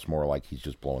comes across more like he's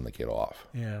just blowing the kid off.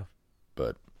 Yeah.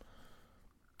 But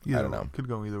I don't know. Could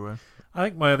go either way. I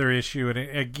think my other issue, and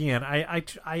again,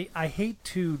 I hate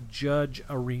to judge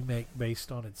a remake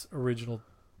based on its original,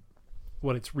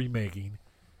 what it's remaking.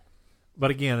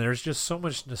 But again, there's just so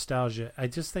much nostalgia. I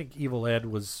just think Evil Ed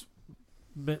was...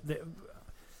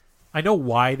 I know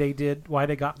why they got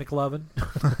McLovin.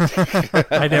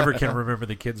 I never can remember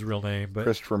the kid's real name. But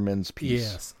Christopher Mintz-Piece.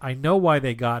 Yes, I know why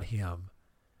they got him.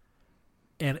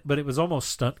 But it was almost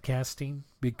stunt casting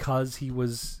because he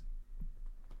was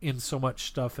in so much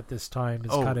stuff at this time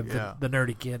as kind of the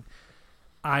nerdy kid.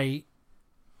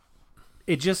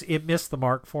 It missed the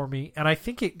mark for me, and I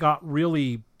think it got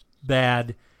really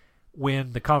bad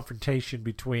when the confrontation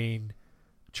between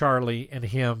Charlie and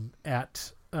him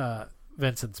at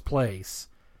Vincent's place.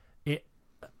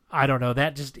 I don't know,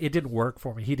 it didn't work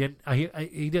for me. He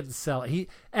didn't sell it. He,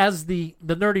 as the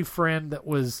nerdy friend that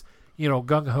was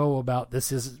gung ho about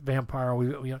this is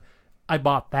vampire. I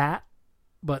bought that,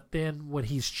 but then when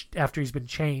after he's been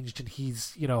changed and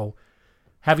he's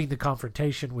having the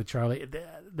confrontation with Charlie,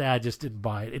 I just didn't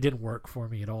buy it. It didn't work for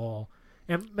me at all.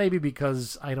 And maybe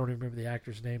because I don't remember the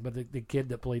actor's name, but the kid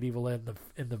that played Evil Ed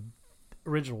in the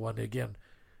original one, again,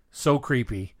 so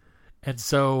creepy and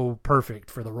so perfect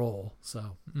for the role.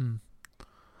 So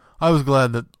I was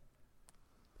glad that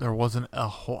there wasn't a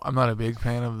whole. I'm not a big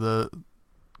fan of the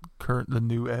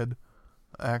new Ed.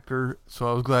 actor, so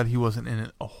I was glad he wasn't in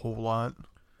it a whole lot.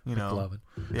 You know, McLovin.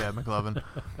 Yeah, McLovin,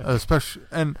 especially,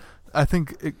 and I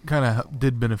think it kind of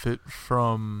did benefit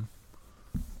from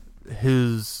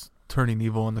his turning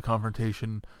evil in the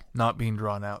confrontation not being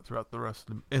drawn out throughout the rest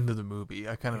of the end of the movie.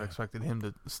 I kind of expected him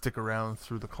to stick around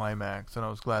through the climax, and I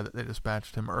was glad that they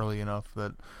dispatched him early enough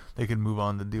that they could move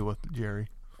on to deal with Jerry.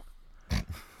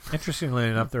 Interestingly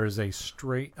enough, there is a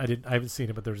straight. I haven't seen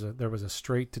it, but there was a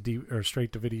straight to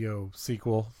video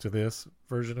sequel to this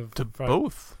version of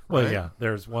both. Well, right? yeah,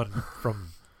 there's one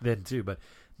from then too, but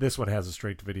this one has a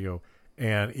straight to video.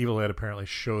 And Evil Ed apparently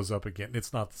shows up again.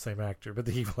 It's not the same actor, but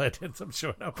the Evil Ed ends up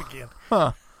showing up again.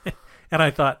 Huh. And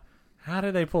I thought, how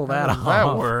did they pull that How off? does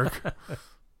that work?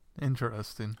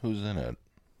 Interesting. Who's in it?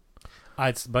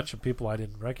 It's a bunch of people I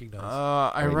didn't recognize.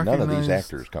 I mean, recognize... none of these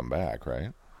actors come back,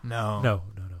 right? No. No.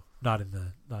 Not in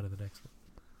the next one.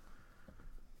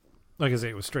 Like I say,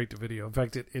 it was straight to video. In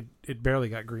fact, it barely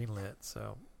got greenlit.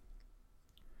 So,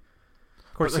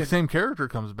 of course, But the same character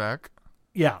comes back.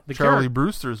 Yeah, Charlie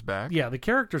Brewster's back. Yeah, the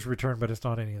characters return, but it's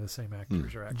not any of the same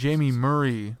actors or actresses. Jamie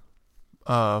Murray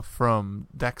from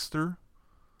Dexter.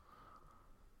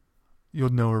 You'll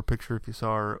know her picture if you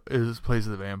saw her. Plays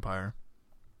the vampire.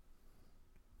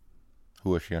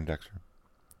 Who was she on Dexter?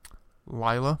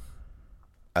 Lila.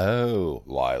 Oh,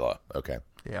 Lila. Okay.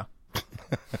 Yeah.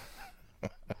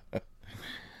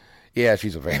 Yeah,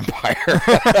 she's a vampire.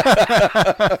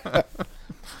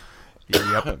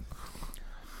 Yep.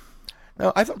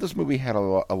 No, I thought this movie had a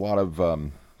lot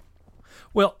of...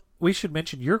 Well, we should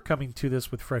mention you're coming to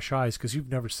this with fresh eyes because you've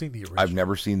never seen the original. I've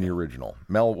never seen the original.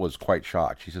 Mel was quite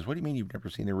shocked. She says, "What do you mean you've never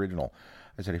seen the original?"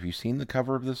 I said, "Have you seen the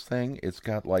cover of this thing? It's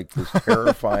got like this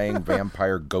terrifying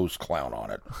vampire ghost clown on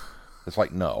it." It's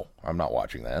like, no, I'm not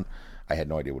watching that. I had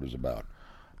no idea what it was about.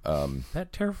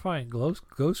 That terrifying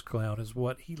ghost clown is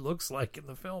what he looks like in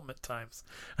the film at times.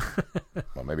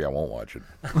 Well, maybe I won't watch it.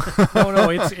 No,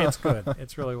 it's good.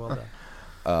 It's really well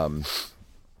done.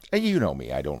 And you know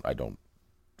me, I don't.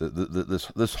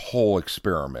 This whole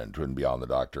experiment in Beyond the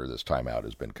Doctor this time out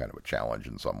has been kind of a challenge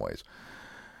in some ways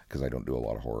because I don't do a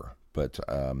lot of horror. But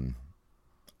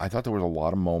I thought there was a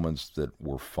lot of moments that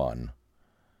were fun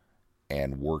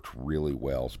and worked really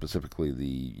well. Specifically,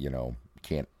 he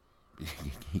can't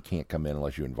come in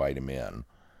unless you invite him in,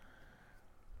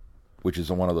 which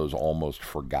is one of those almost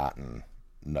forgotten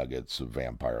nuggets of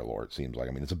vampire lore. It seems like.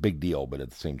 I mean, it's a big deal, but at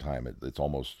the same time, it's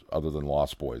almost, other than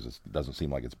Lost Boys, it doesn't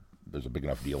seem like there's a big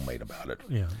enough deal made about it.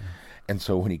 Yeah. And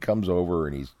so when he comes over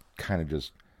and he's kind of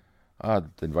just,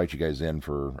 invite you guys in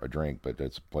for a drink, but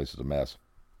this place is a mess,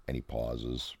 and he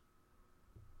pauses,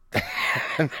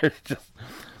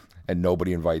 and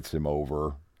nobody invites him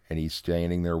over, and he's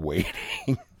standing there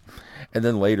waiting. And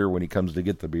then later when he comes to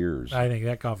get the beers, I think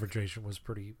that confrontation was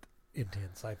pretty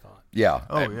intense, I thought. Yeah.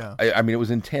 Oh, yeah. I mean, it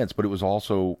was intense, but it was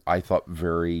also, I thought,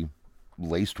 very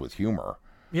laced with humor.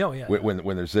 Yeah, yeah.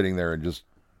 When they're sitting there and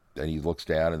he looks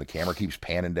down and the camera keeps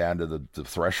panning down to the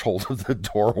threshold of the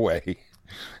doorway.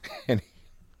 And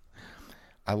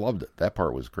I loved it. That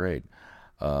part was great.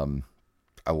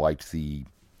 I liked the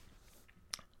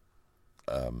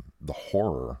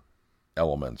horror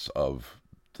elements of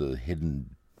the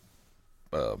hidden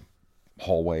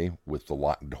hallway with the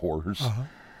locked doors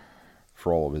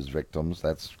for all of his victims.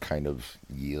 That's kind of,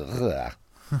 yeah.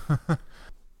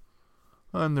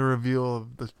 And the reveal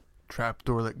of the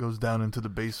trapdoor that goes down into the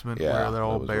basement where they're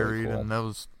all buried, really cool. And that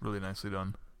was really nicely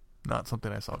done. Not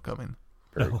something I saw coming.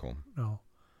 Very cool. No.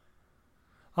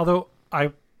 Although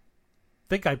I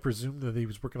think I presumed that he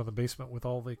was working on the basement with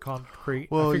all the concrete.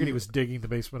 Well, I figured he was digging the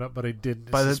basement up, but I didn't.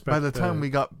 By the time we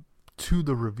got to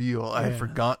the reveal, I had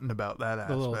forgotten about that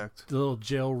aspect. The little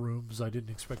jail rooms, I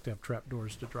didn't expect to have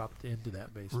trapdoors to drop into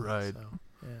that basement. Right. So,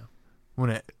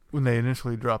 yeah. When they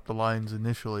initially dropped the lines of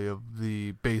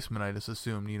the basement, I just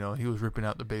assumed, he was ripping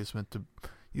out the basement to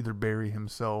either bury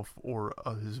himself or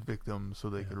his victims so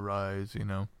they could rise,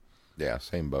 Yeah,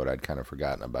 same boat. I'd kind of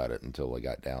forgotten about it until I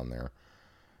got down there.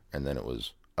 And then it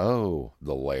was, the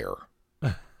lair.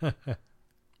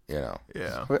 Yeah.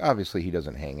 But obviously, he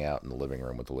doesn't hang out in the living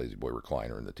room with the Lazy Boy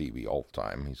recliner and the TV all the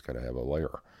time. He's got to have a lair.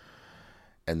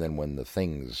 And then when the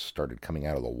things started coming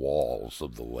out of the walls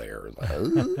of the lair, like,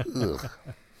 ugh.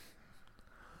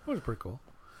 That was pretty cool.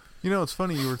 It's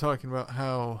funny you were talking about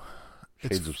how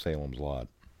Shades of Salem's Lot.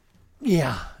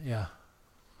 Yeah.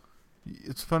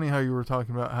 It's funny how you were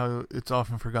talking about how it's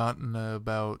often forgotten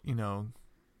about,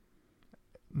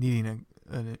 needing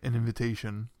an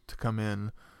invitation to come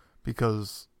in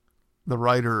because the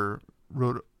writer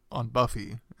wrote on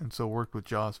Buffy and so worked with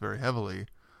Joss very heavily.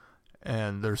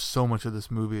 And there's so much of this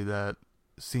movie that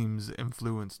seems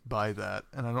influenced by that,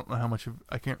 and I don't know how much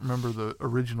I can't remember the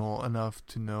original enough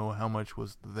to know how much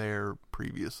was there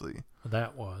previously.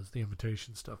 That was the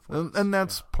Invitation stuff. Was, and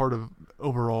that's part of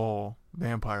overall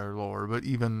vampire lore, but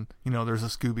even, there's a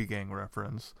Scooby Gang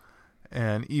reference,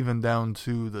 and even down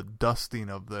to the dusting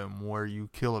of them, where you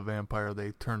kill a vampire,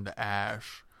 they turn to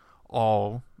ash.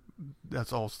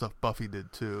 That's all stuff Buffy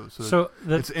did too. So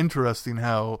it's interesting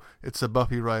how it's a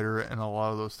Buffy writer and a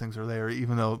lot of those things are there,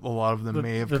 even though a lot of them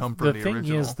may have come from the original. The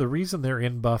thing is, the reason they're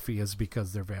in Buffy is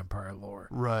because they're vampire lore.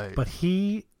 Right. But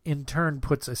he, in turn,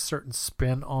 puts a certain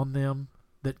spin on them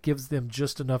that gives them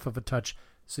just enough of a touch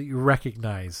so you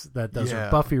recognize that those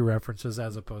are Buffy references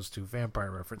as opposed to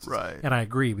vampire references. Right. And I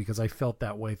agree, because I felt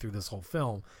that way through this whole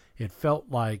film. It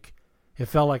felt like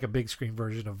a big screen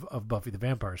version of Buffy the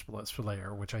Vampire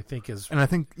Slayer, which I think is... And I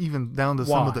think even down to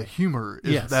some of the humor,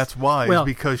 that's why, is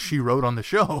because she wrote on the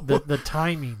show. the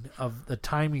timing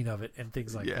of it and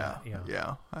things like that.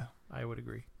 Yeah. I would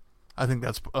agree. I think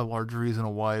that's a large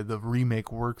reason why the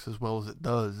remake works as well as it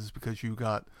does, is because you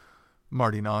got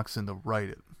Marty Noxon to write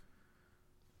it.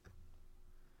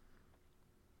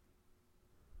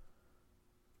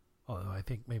 Although I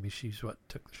think maybe she's what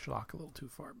took the schlock a little too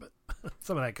far, but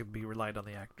some of that could be relied on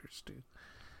the actors too.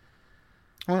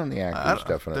 Well, on the actors,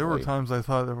 definitely. There were times I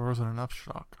thought there wasn't enough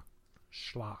schlock.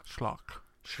 Schlock,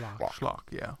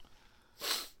 yeah.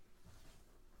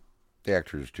 The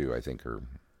actors too, I think, are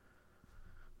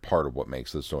part of what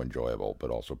makes this so enjoyable, but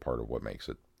also part of what makes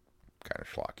it kind of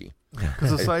schlocky.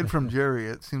 Because aside from Jerry,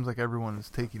 it seems like everyone is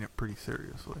taking it pretty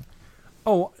seriously.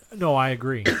 Oh no, I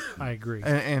agree.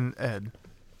 And Ed.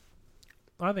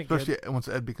 I think especially once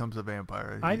Ed becomes a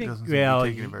vampire, I think doesn't seem to be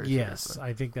taking it very yes, seriously.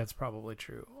 I think that's probably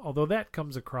true. Although that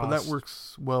comes across, but that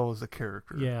works well as a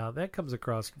character. Yeah, that comes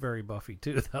across very Buffy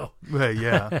too, though.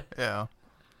 Yeah.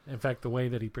 In fact, the way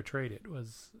that he portrayed it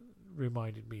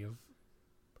reminded me of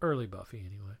early Buffy,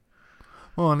 anyway.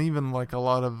 Well, and even like a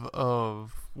lot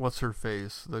of what's her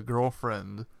face, the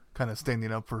girlfriend, kind of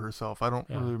standing up for herself. I don't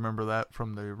really remember that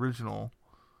from the original.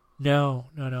 No.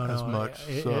 As much.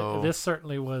 This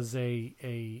certainly was a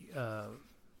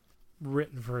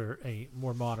written for a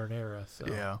more modern era. So.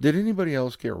 Yeah. Did anybody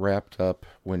else get wrapped up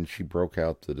when she broke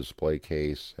out the display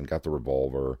case and got the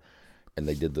revolver, and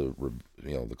they did the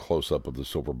close up of the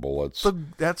silver bullets?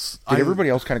 But did everybody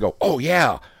else kind of go, "Oh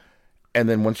yeah," and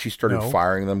then once she started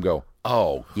firing them, go,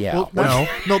 "Oh yeah"? Well,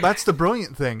 no, that's the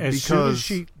brilliant thing. As soon as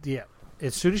she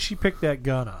picked that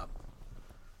gun up,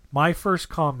 my first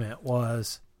comment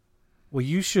was, well,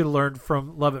 you should learn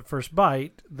from Love at First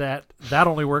Bite that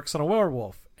only works on a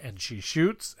werewolf. And she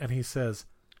shoots, and he says,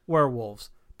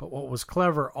 werewolves. But what was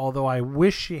clever, although I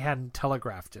wish she hadn't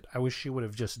telegraphed it, I wish she would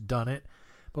have just done it.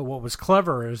 But what was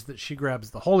clever is that she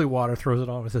grabs the holy water, throws it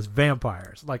on, and says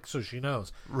vampires, so she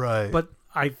knows. Right. But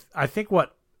I think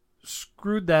what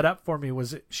screwed that up for me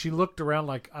was she looked around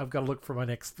like, I've got to look for my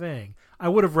next thing. I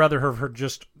would have rather her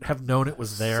just have known it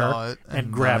was there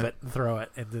and grab it and throw it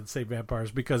and then say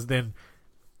vampires, because then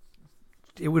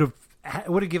it would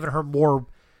have given her more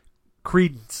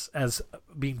credence as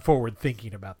being forward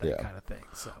thinking about that kind of thing.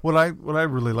 So what I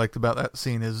really liked about that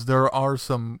scene is there are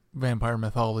some vampire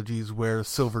mythologies where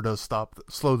silver does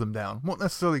slow them down. Won't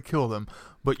necessarily kill them,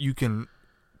 but you can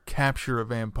capture a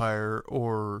vampire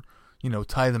or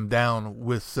tie them down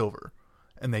with silver,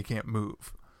 and they can't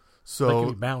move. So they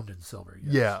can be bound in silver.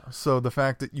 Yes. Yeah. So the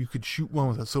fact that you could shoot one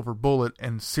with a silver bullet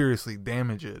and seriously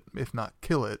damage it, if not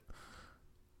kill it,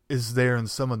 is there in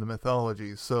some of the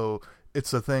mythologies. So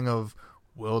it's a thing of,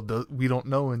 well, we don't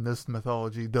know in this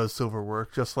mythology, does silver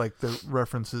work? Just like the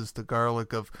references to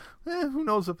garlic of, who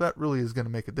knows if that really is going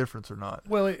to make a difference or not.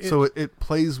 Well, it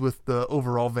plays with the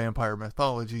overall vampire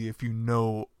mythology if you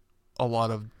know a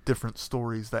lot of different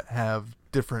stories that have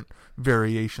different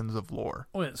variations of lore.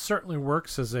 Well, it certainly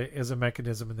works as a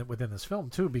mechanism within this film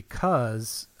too,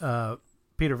 because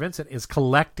Peter Vincent is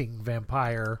collecting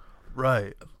vampire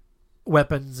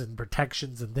weapons and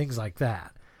protections and things like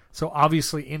that. So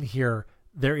obviously in here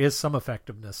there is some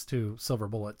effectiveness to silver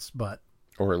bullets,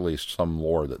 or at least some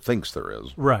lore that thinks there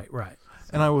is. Right.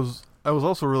 And I was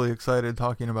also really excited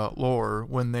talking about lore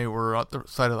when they were at the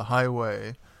side of the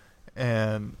highway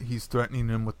and he's threatening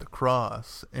him with the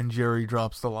cross, and Jerry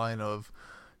drops the line of,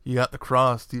 "You got the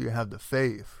cross, do you have the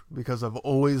faith?" Because I've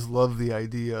always loved the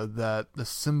idea that the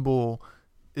symbol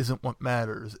isn't what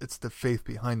matters, it's the faith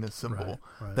behind the symbol.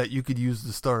 Right. That you could use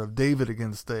the Star of David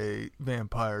against a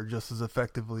vampire just as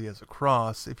effectively as a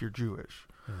cross if you're Jewish.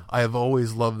 Yeah. I have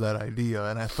always loved that idea,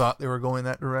 and I thought they were going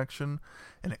that direction,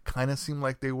 and it kind of seemed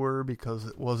like they were because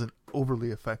it wasn't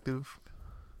overly effective.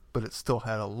 but it still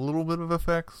had a little bit of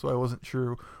effect. So I wasn't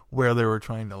sure where they were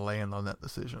trying to land on that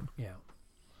decision. Yeah.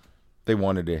 They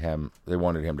wanted him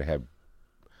to have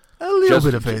A little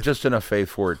bit of faith. just enough faith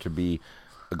for it to be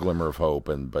a glimmer of hope,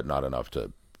 but not enough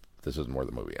to. This isn't where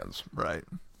the movie ends. Right.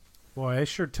 Boy, I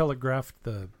sure telegraphed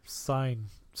the sign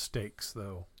stakes,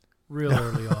 though, real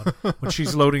early on. When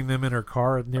she's loading them in her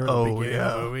car near the beginning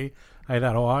of the movie, I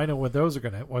thought, I know what those are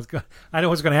going to... I know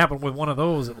what's going to happen with one of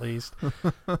those, at least.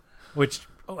 Which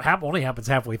only happens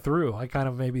halfway through. I kind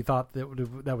of maybe thought that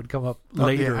would come up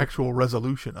later. The actual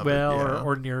resolution of it. Well,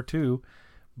 or near two.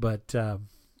 But...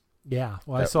 yeah,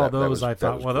 I saw those. I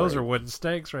thought, those are wooden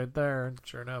stakes right there. And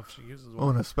sure enough, she uses one. Oh,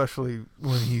 and especially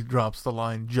when he drops the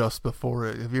line just before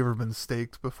it. Have you ever been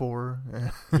staked before?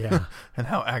 Yeah. And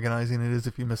how agonizing it is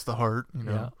if you miss the heart,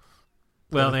 Yeah.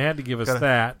 Well, they had to give us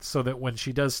that so that when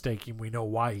she does stake him, we know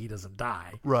why he doesn't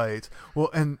die. Right. Well,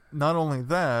 and not only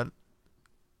that,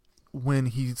 when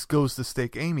he goes to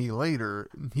stake Amy later,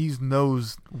 he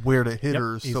knows where to hit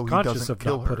her so he doesn't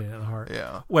kill her. Putting it in the heart.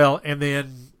 Yeah. Well, and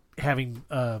then having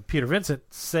Peter Vincent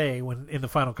say when in the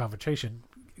final confrontation,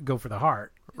 go for the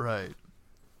heart. Right.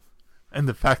 And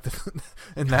the fact that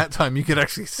in that time you could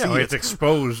actually see it's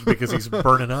exposed because he's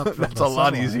burning up. That's a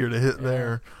lot easier to hit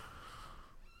there.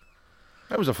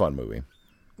 That was a fun movie.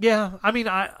 Yeah, I mean,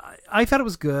 I thought it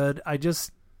was good. I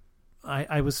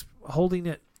was holding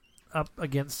it up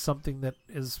against something that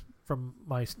is from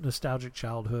my nostalgic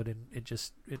childhood, and it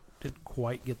didn't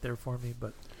quite get there for me.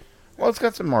 But well, it's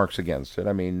got some marks against it.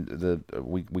 I mean,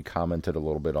 we commented a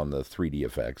little bit on the 3D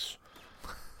effects,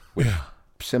 which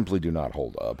simply do not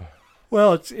hold up.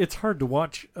 Well, it's hard to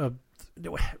watch.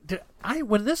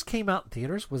 When this came out in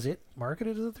theaters, was it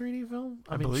marketed as a 3D film?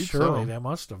 I mean, believe surely so. they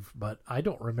must have, but I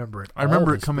don't remember it. I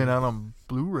remember it coming out on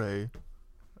Blu-ray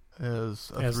as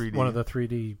 3D. One of the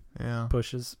 3D Yeah.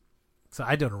 pushes. So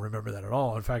I don't remember that at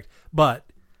all. In fact, but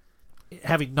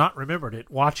having not remembered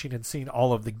it, watching and seeing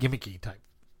all of the gimmicky type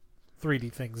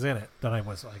 3D things in it, then I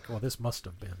was like, well, this must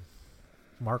have been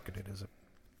marketed as a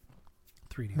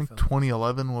 3D I think film.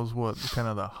 2011 was kind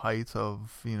of the height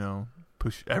of,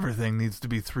 push everything needs to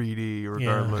be 3D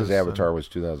regardless. Because Avatar was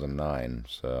 2009,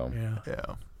 so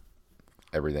Yeah.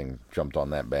 everything jumped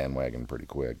on that bandwagon pretty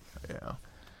quick. Yeah.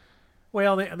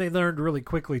 Well, they learned really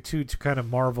quickly too to kind of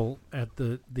marvel at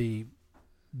the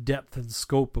depth and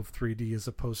scope of 3D as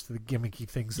opposed to the gimmicky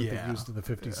things that they used in the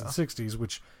 50s and 60s,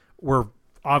 which were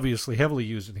obviously heavily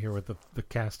used in here with the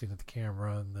casting of the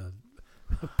camera and the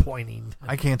pointing.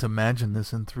 I can't imagine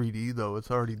this in 3D though.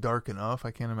 It's already dark enough.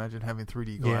 I can't imagine having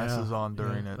 3D glasses on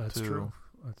during it that's too. True.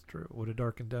 That's true. It would have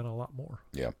darkened down a lot more.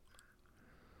 Yeah.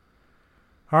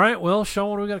 All right, well, Sean,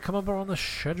 what do we got to come up on the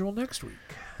schedule next week?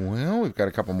 Well, we've got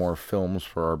a couple more films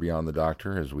for our Beyond the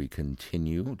Doctor as we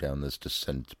continue down this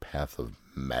descent path of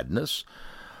madness.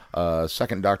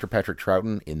 Second Dr. Patrick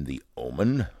Troughton in The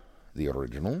Omen, the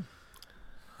original.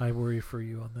 I worry for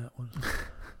you on that one.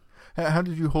 How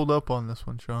did you hold up on this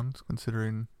one, Sean,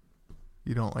 considering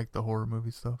you don't like the horror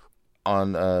movie stuff?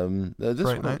 On this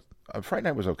Fright Night? Fright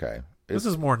Night was okay. This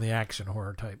is more in the action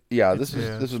horror type. Yeah, this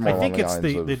is more I think along it's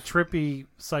the lines the of... trippy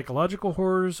psychological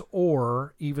horrors,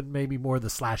 or even maybe more the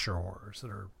slasher horrors that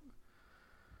are.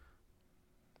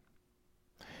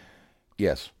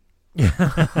 Yes.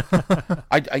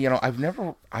 I've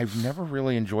never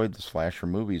really enjoyed the slasher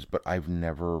movies, but I've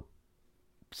never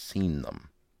seen them.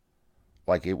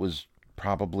 Like, it was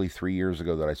probably 3 years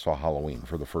ago that I saw Halloween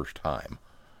for the first time.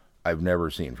 I've never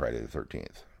seen Friday the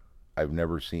 13th. I've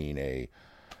never seen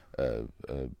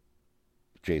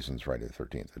Jason's Friday the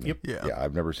 13th. Yep. Yeah.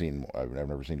 I've never seen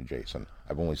a Jason.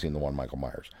 I've only seen the one Michael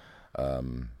Myers.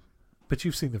 But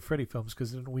you've seen the Freddy films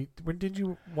because did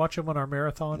you watch them on our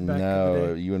marathon back in the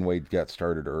No, day? you and Wade got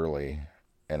started early,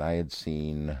 and I've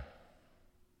seen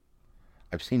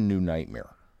New Nightmare,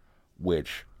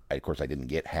 which of course I didn't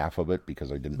get half of it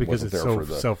because Because it's so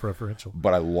self-referential.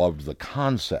 But I loved the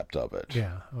concept of it.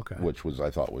 Yeah. Okay. Which I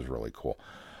thought was really cool.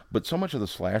 But so much of the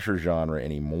slasher genre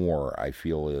anymore, I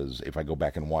feel, is if I go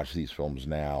back and watch these films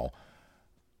now,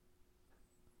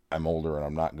 I'm older and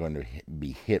I'm not going to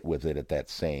be hit with it at that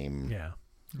same,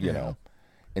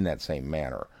 in that same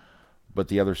manner. But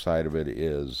the other side of it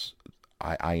is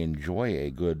I enjoy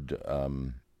a good,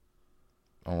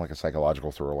 like a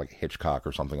psychological thriller like Hitchcock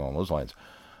or something along those lines.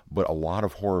 But a lot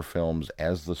of horror films,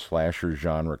 as the slasher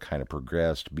genre kind of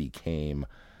progressed, became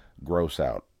gross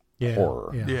out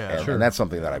horror. Yeah, and that's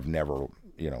something that I've never,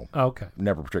 okay,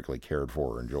 never particularly cared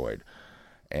for or enjoyed.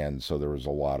 And so there was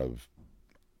a lot of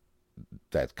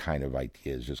that kind of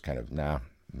ideas, just kind of, nah,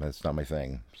 that's not my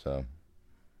thing. So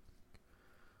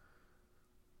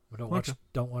don't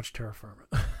watch Terra Firma.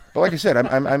 But like I said,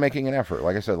 I'm making an effort.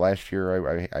 Like I said, last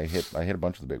year I hit a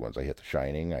bunch of the big ones. I hit The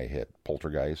Shining. I hit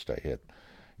Poltergeist. I hit,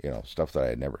 stuff that I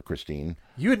had never. Christine.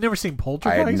 You had never seen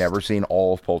Poltergeist? I had never seen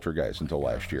all of Poltergeist until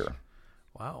last year.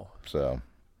 Wow. So.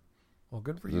 Well,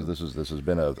 good for you. This has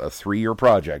been a 3-year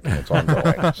project, and it's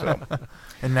ongoing. So.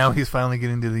 And now he's finally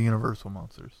getting to the Universal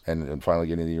monsters. And finally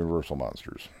getting to the Universal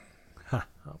monsters. Huh,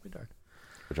 I'll be darned.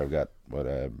 Which I've got,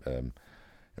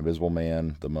 Invisible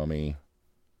Man, The Mummy,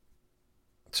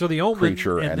 So The Omen,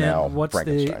 Creature, and then now what's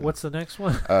Frankenstein. what's the next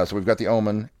one? So we've got The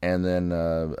Omen, and then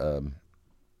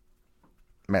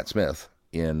Matt Smith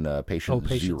in Patient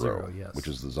Zero, yes. which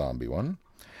is the zombie one.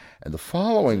 And the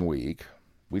following week,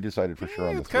 we decided for sure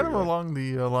on the It's kind of 3. along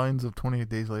the lines of 28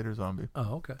 Days Later Zombie.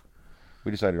 Oh, okay.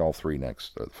 We decided all 3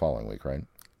 the following week, right?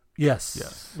 Yes.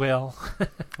 Yes. Well,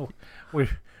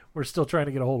 we're still trying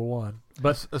to get a hold of one,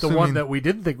 but the Assuming- one that we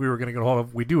didn't think we were going to get a hold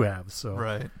of, we do have. So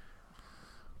Right.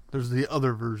 There's the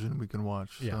other version we can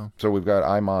watch. Yeah. So. So we've got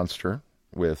I, Monster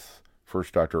with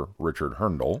First Doctor Richard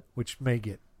Herndl. which may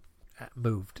get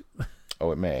moved.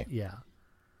 Oh, it may. Yeah.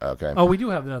 Okay. Oh, we do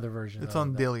have another version. It's though,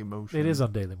 on that- Daily Motion. It is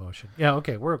on Daily Motion. Yeah.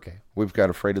 Okay. We're okay. We've got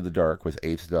Afraid of the Dark with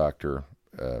 8th Doctor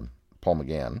Paul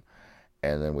McGann.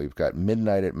 And then we've got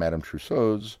Midnight at Madame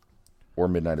Tussauds or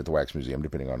Midnight at the Wax Museum,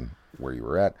 depending on where you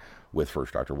were at, with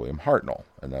First Doctor William Hartnell.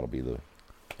 And that'll be the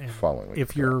And following week.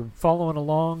 if you're following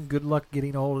along, good luck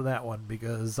getting a hold of that one,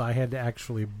 because I had to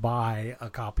actually buy a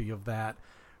copy of that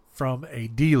from a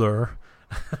dealer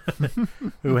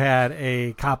who had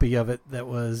a copy of it that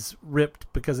was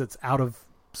ripped because it's out of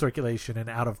circulation and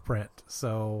out of print.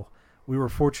 So we were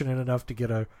fortunate enough to get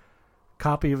a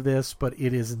copy of this, but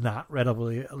it is not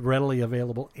readily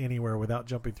available anywhere without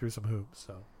jumping through some hoops.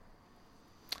 So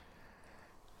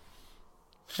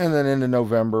And then into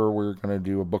November, we're going to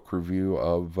do a book review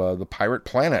of The Pirate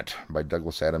Planet by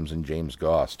Douglas Adams and James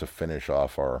Goss to finish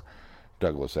off our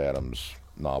Douglas Adams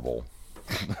novel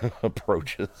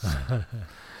approaches.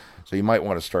 So you might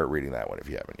want to start reading that one if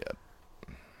you haven't yet.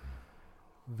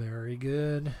 very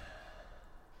good.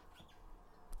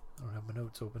 I don't have my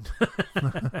notes open.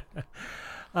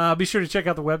 Be sure to check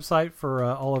out the website for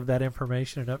all of that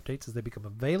information and updates as they become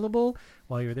available.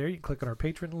 While you're there, you can click on our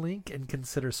Patreon link and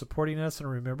consider supporting us. And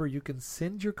remember, you can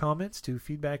send your comments to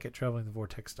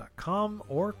feedback@travelingthevortex.com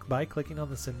or by clicking on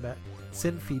the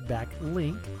send feedback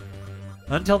link.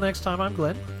 Until next time, I'm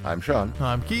Glenn. I'm Sean.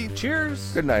 I'm Keith.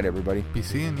 Cheers. Good night, everybody. Be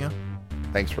seeing ya.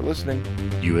 Thanks for listening.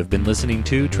 You have been listening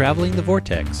to Traveling the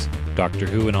Vortex. Doctor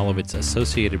Who and all of its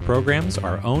associated programs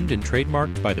are owned and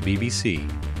trademarked by the BBC.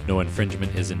 No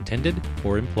infringement is intended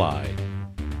or implied.